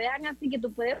películas que te dejan así, que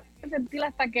tú puedes sentir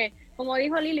hasta que, como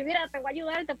dijo Lili, mira, te voy a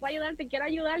ayudar, te quiero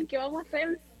ayudar, ¿qué vamos a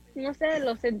hacer? No sé,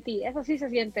 lo sentí, eso sí se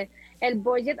siente. El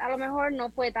budget a lo mejor no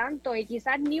fue tanto y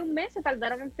quizás ni un mes se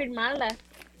tardaron en filmarla,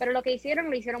 pero lo hicieron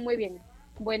muy bien.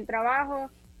 Buen trabajo.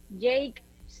 Jake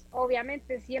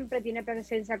obviamente siempre tiene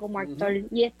presencia como actor,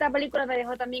 y esta película me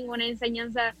dejó también una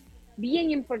enseñanza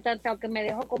bien importante, aunque me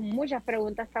dejó con muchas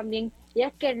preguntas también, y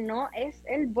es que no es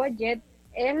el budget,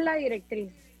 es la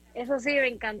directriz. Eso sí me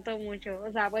encantó mucho.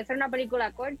 O sea, puede ser una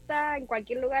película corta en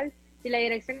cualquier lugar, si la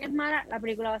dirección es mala, la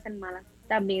película va a ser mala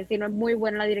también, si no es muy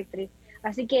buena la directriz.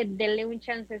 Así que denle un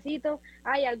chancecito.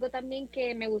 Hay algo también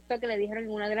que me gustó que le dijeron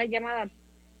en una de las llamadas,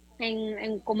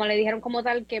 como le dijeron como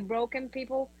tal, que broken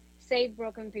people save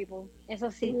broken people. Eso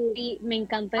sí, y me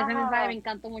encantó ese mensaje, me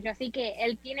encantó mucho. Así que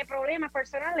él tiene problemas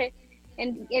personales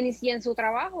y en su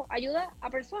trabajo ayuda a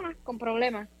personas con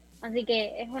problemas. Así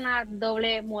que es una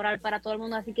doble moral para todo el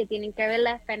mundo. Así que tienen que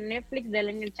verla, está en Netflix,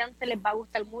 denle el chance, les va a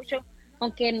gustar mucho.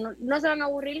 Aunque no se van a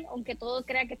aburrir, aunque todos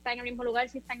crean que están en el mismo lugar,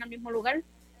 sí están en el mismo lugar,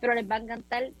 pero les va a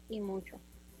encantar y mucho.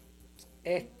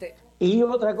 Y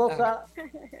otra cosa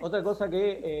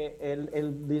que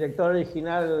el director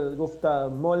original,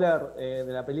 Gustav Möller,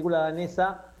 de la película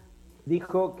danesa,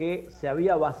 dijo que se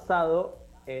había basado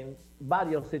en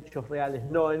varios hechos reales,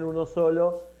 no en uno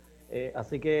solo,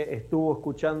 así que estuvo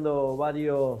escuchando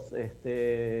varios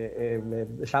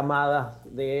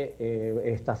llamadas de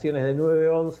estaciones de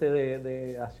 911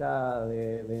 de allá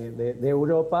de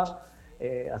Europa.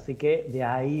 Así que de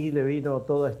ahí le vino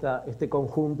todo este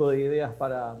conjunto de ideas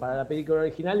para la película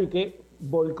original, y que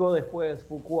volcó después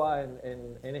Fuqua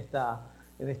en esta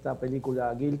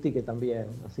película Guilty, que también.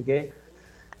 Así que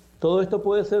todo esto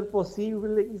puede ser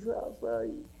posible, quizás.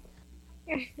 Ay.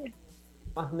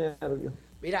 Más nervios.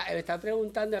 Mira, me están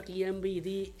preguntando aquí en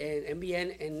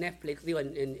MVN, en Netflix, digo,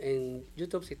 en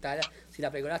YouTube, si la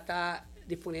película está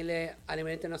disponible a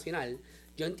nivel internacional.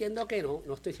 Yo entiendo que no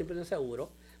estoy siempre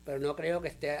seguro, pero no creo que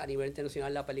esté a nivel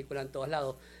internacional la película en todos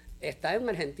lados. Está en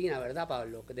Argentina, ¿verdad,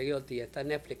 Pablo? Que te digo, tío, está en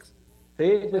Netflix.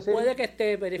 Sí. Puede que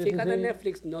esté verificando en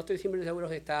Netflix, no estoy siempre seguro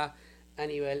si está a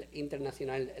nivel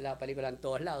internacional la película en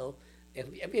todos lados.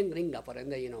 Es bien gringa, por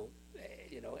ende,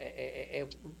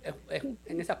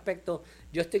 en ese aspecto,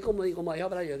 yo estoy como dijo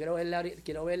Pablo, yo quiero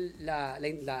ver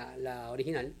la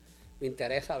original, me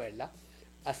interesa verla.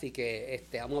 Así que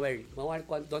vamos a ver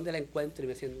dónde la encuentro y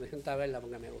me siento a verla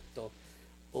porque me gustó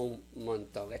un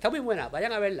montón. Está muy buena,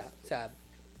 vayan a verla, o sea,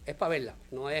 es para verla,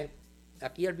 no es,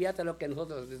 aquí olvídate lo que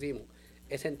nosotros decimos,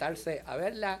 es sentarse a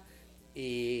verla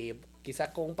y quizás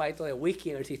con un palito de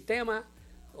whisky en el sistema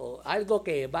o algo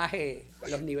que baje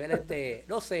los niveles de,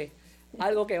 no sé,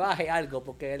 algo que baje algo,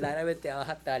 porque verdaderamente vas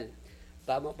a estar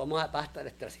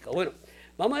estrésico. Bueno,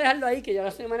 vamos a dejarlo ahí, que ya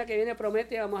la semana que viene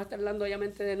promete, vamos a estar hablando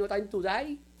obviamente de No Time to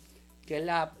Die, que es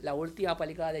la última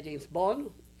película de James Bond.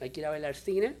 Hay que ir a verla al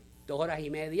cine, 2 horas y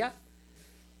media.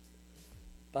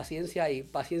 paciencia y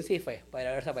fe para ir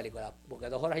a ver esa película, porque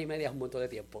 2 horas y media es un montón de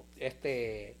tiempo.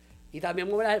 Y también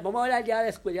vamos a hablar ya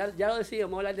de Squid, ya lo decidí,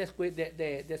 vamos a hablar de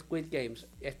Squid Games,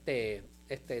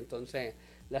 entonces,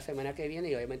 la semana que viene,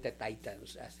 y obviamente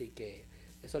Titans, así que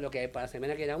eso es lo que hay para la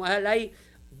semana que viene. Vamos a dejarla ahí.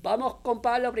 Vamos con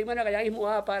Pablo primero, que ya mismo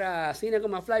va para Cine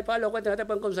con McFly. Pablo, cuéntame, ¿qué te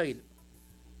pueden conseguir?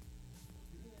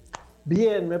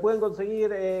 Bien, me pueden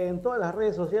conseguir en todas las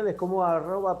redes sociales como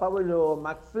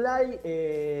 @PabloMcFly.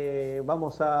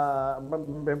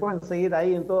 Me pueden seguir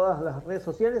ahí en todas las redes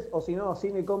sociales, o si no,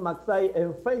 Cine con McFly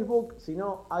en Facebook, si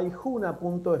no,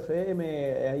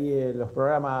 aijuna.fm, ahí en los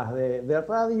programas de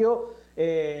radio.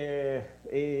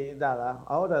 Nada,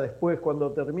 ahora después,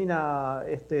 cuando termina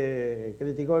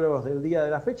Criticólogos del día de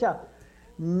la fecha,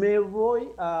 me voy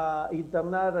a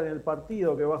internar en el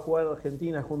partido que va a jugar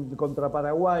Argentina contra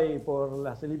Paraguay por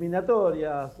las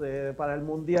eliminatorias para el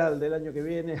Mundial del año que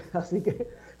viene. Así que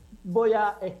voy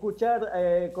a escuchar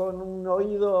con un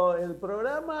oído el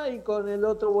programa y con el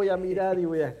otro voy a mirar y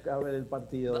voy a ver el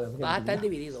partido de Argentina. Vas a estar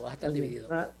dividido.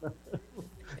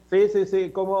 Sí,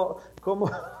 como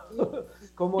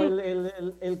el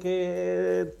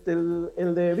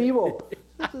de Vivo.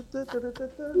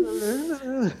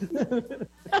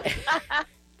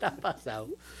 Estás pasado.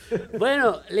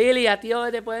 Bueno, Lili, ¿a ti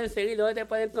dónde te pueden seguir? ¿Dónde te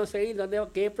pueden conseguir?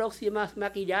 ¿Qué próximas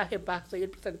maquillajes vas a seguir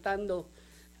presentando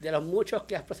de los muchos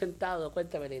que has presentado?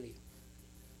 Cuéntame, Lili.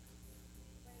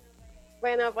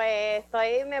 Bueno, pues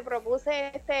me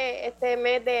propuse este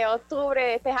mes de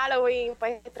octubre, este Halloween,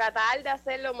 pues tratar de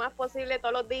hacer lo más posible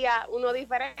todos los días uno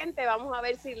diferente. Vamos a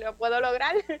ver si lo puedo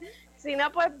lograr. Si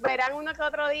no, pues verán uno que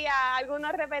otro día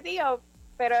algunos repetidos,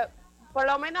 pero por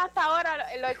lo menos hasta ahora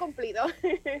lo he cumplido.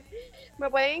 Me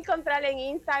pueden encontrar en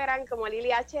Instagram como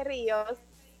Lili H. Ríos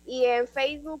y en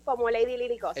Facebook como Lady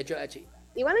Lili Costa. Hecho así.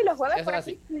 Y bueno, y los jueves eso por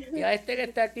así. aquí. Y a que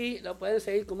está aquí lo pueden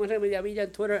seguir como Remediavilla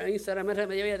en Twitter, en Instagram,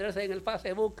 Remediavilla 13 en el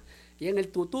Facebook y en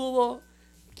el tutubo.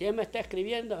 ¿Quién me está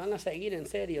escribiendo? Van a seguir, en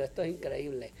serio, esto es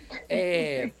increíble.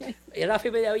 Y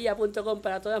rafimediavilla.com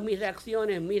para todas mis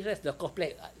reacciones, los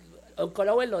cosplays.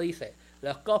 Oncolower lo dice,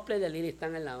 los cosplays de Lili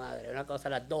están en la madre. Una cosa,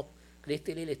 las dos,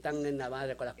 Cristi y Lili están en la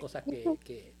madre con las cosas que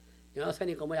yo no sé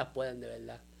ni cómo ellas pueden, de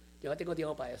verdad. Yo no tengo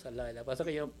tiempo para eso, la verdad. Por eso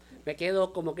que yo me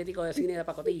quedo como crítico de cine de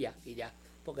pacotilla y ya,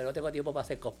 porque no tengo tiempo para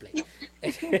hacer cosplay.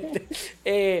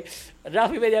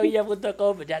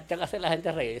 RafiMediavilla.com, ya tengo que hacer la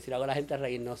gente reír. Si lo hago la gente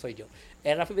reír, no soy yo.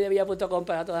 RafiMediavilla.com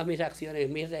para todas mis reacciones,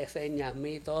 mis reseñas,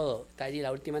 todo. Está allí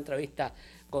la última entrevista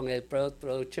con el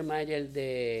production manager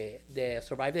de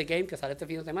Survive the Game, que sale este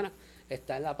fin de semana.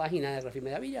 Está en la página de Rafi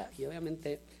Mediavilla y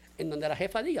obviamente en donde la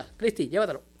jefa diga. Cristi,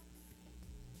 llévatelo.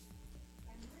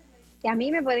 Y a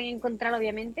mí me pueden encontrar,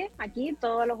 obviamente, aquí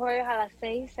todos los jueves a las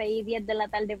 6:10 de la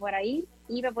tarde por ahí.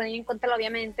 Y me pueden encontrar,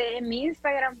 obviamente, en mi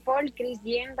Instagram por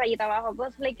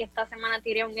Crisdien_cosplay, que esta semana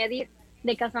tiré un edit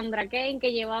de Cassandra Kane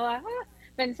que llevaba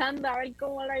pensando a ver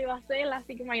cómo lo iba a hacer,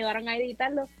 así que me ayudaron a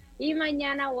editarlo. Y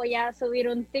mañana voy a subir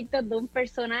un TikTok de un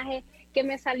personaje que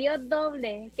me salió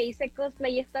doble, que hice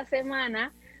cosplay esta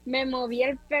semana. Me moví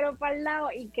el pelo para el lado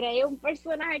y creé un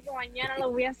personaje que mañana lo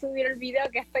voy a subir el video,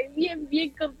 que estoy bien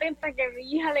contenta, que a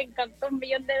mi hija le encantó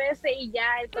 1,000,000 de veces y ya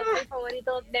el cosplay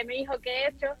favorito de mi hijo que he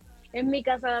hecho es mi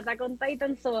casa de Attack on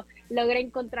Titan, logré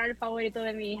encontrar el favorito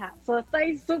de mi hija.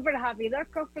 Estoy súper happy, 2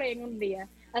 cosplay en un día.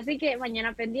 Así que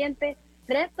mañana pendiente.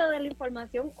 Resto de la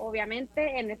información,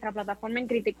 obviamente, en nuestra plataforma en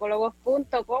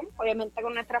criticólogos.com, obviamente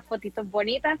con nuestras fotitos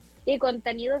bonitas y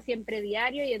contenido siempre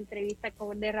diario y entrevistas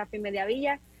de Rafi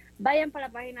Mediavilla. Vayan para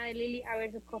la página de Lili a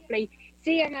ver sus cosplay.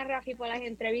 Sigan a Rafi por las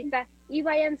entrevistas y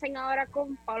váyanse ahora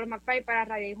con Pablo McFly para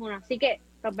Radio Ijuna. Así que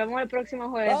nos vemos el próximo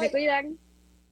jueves. Bye. Se cuidan.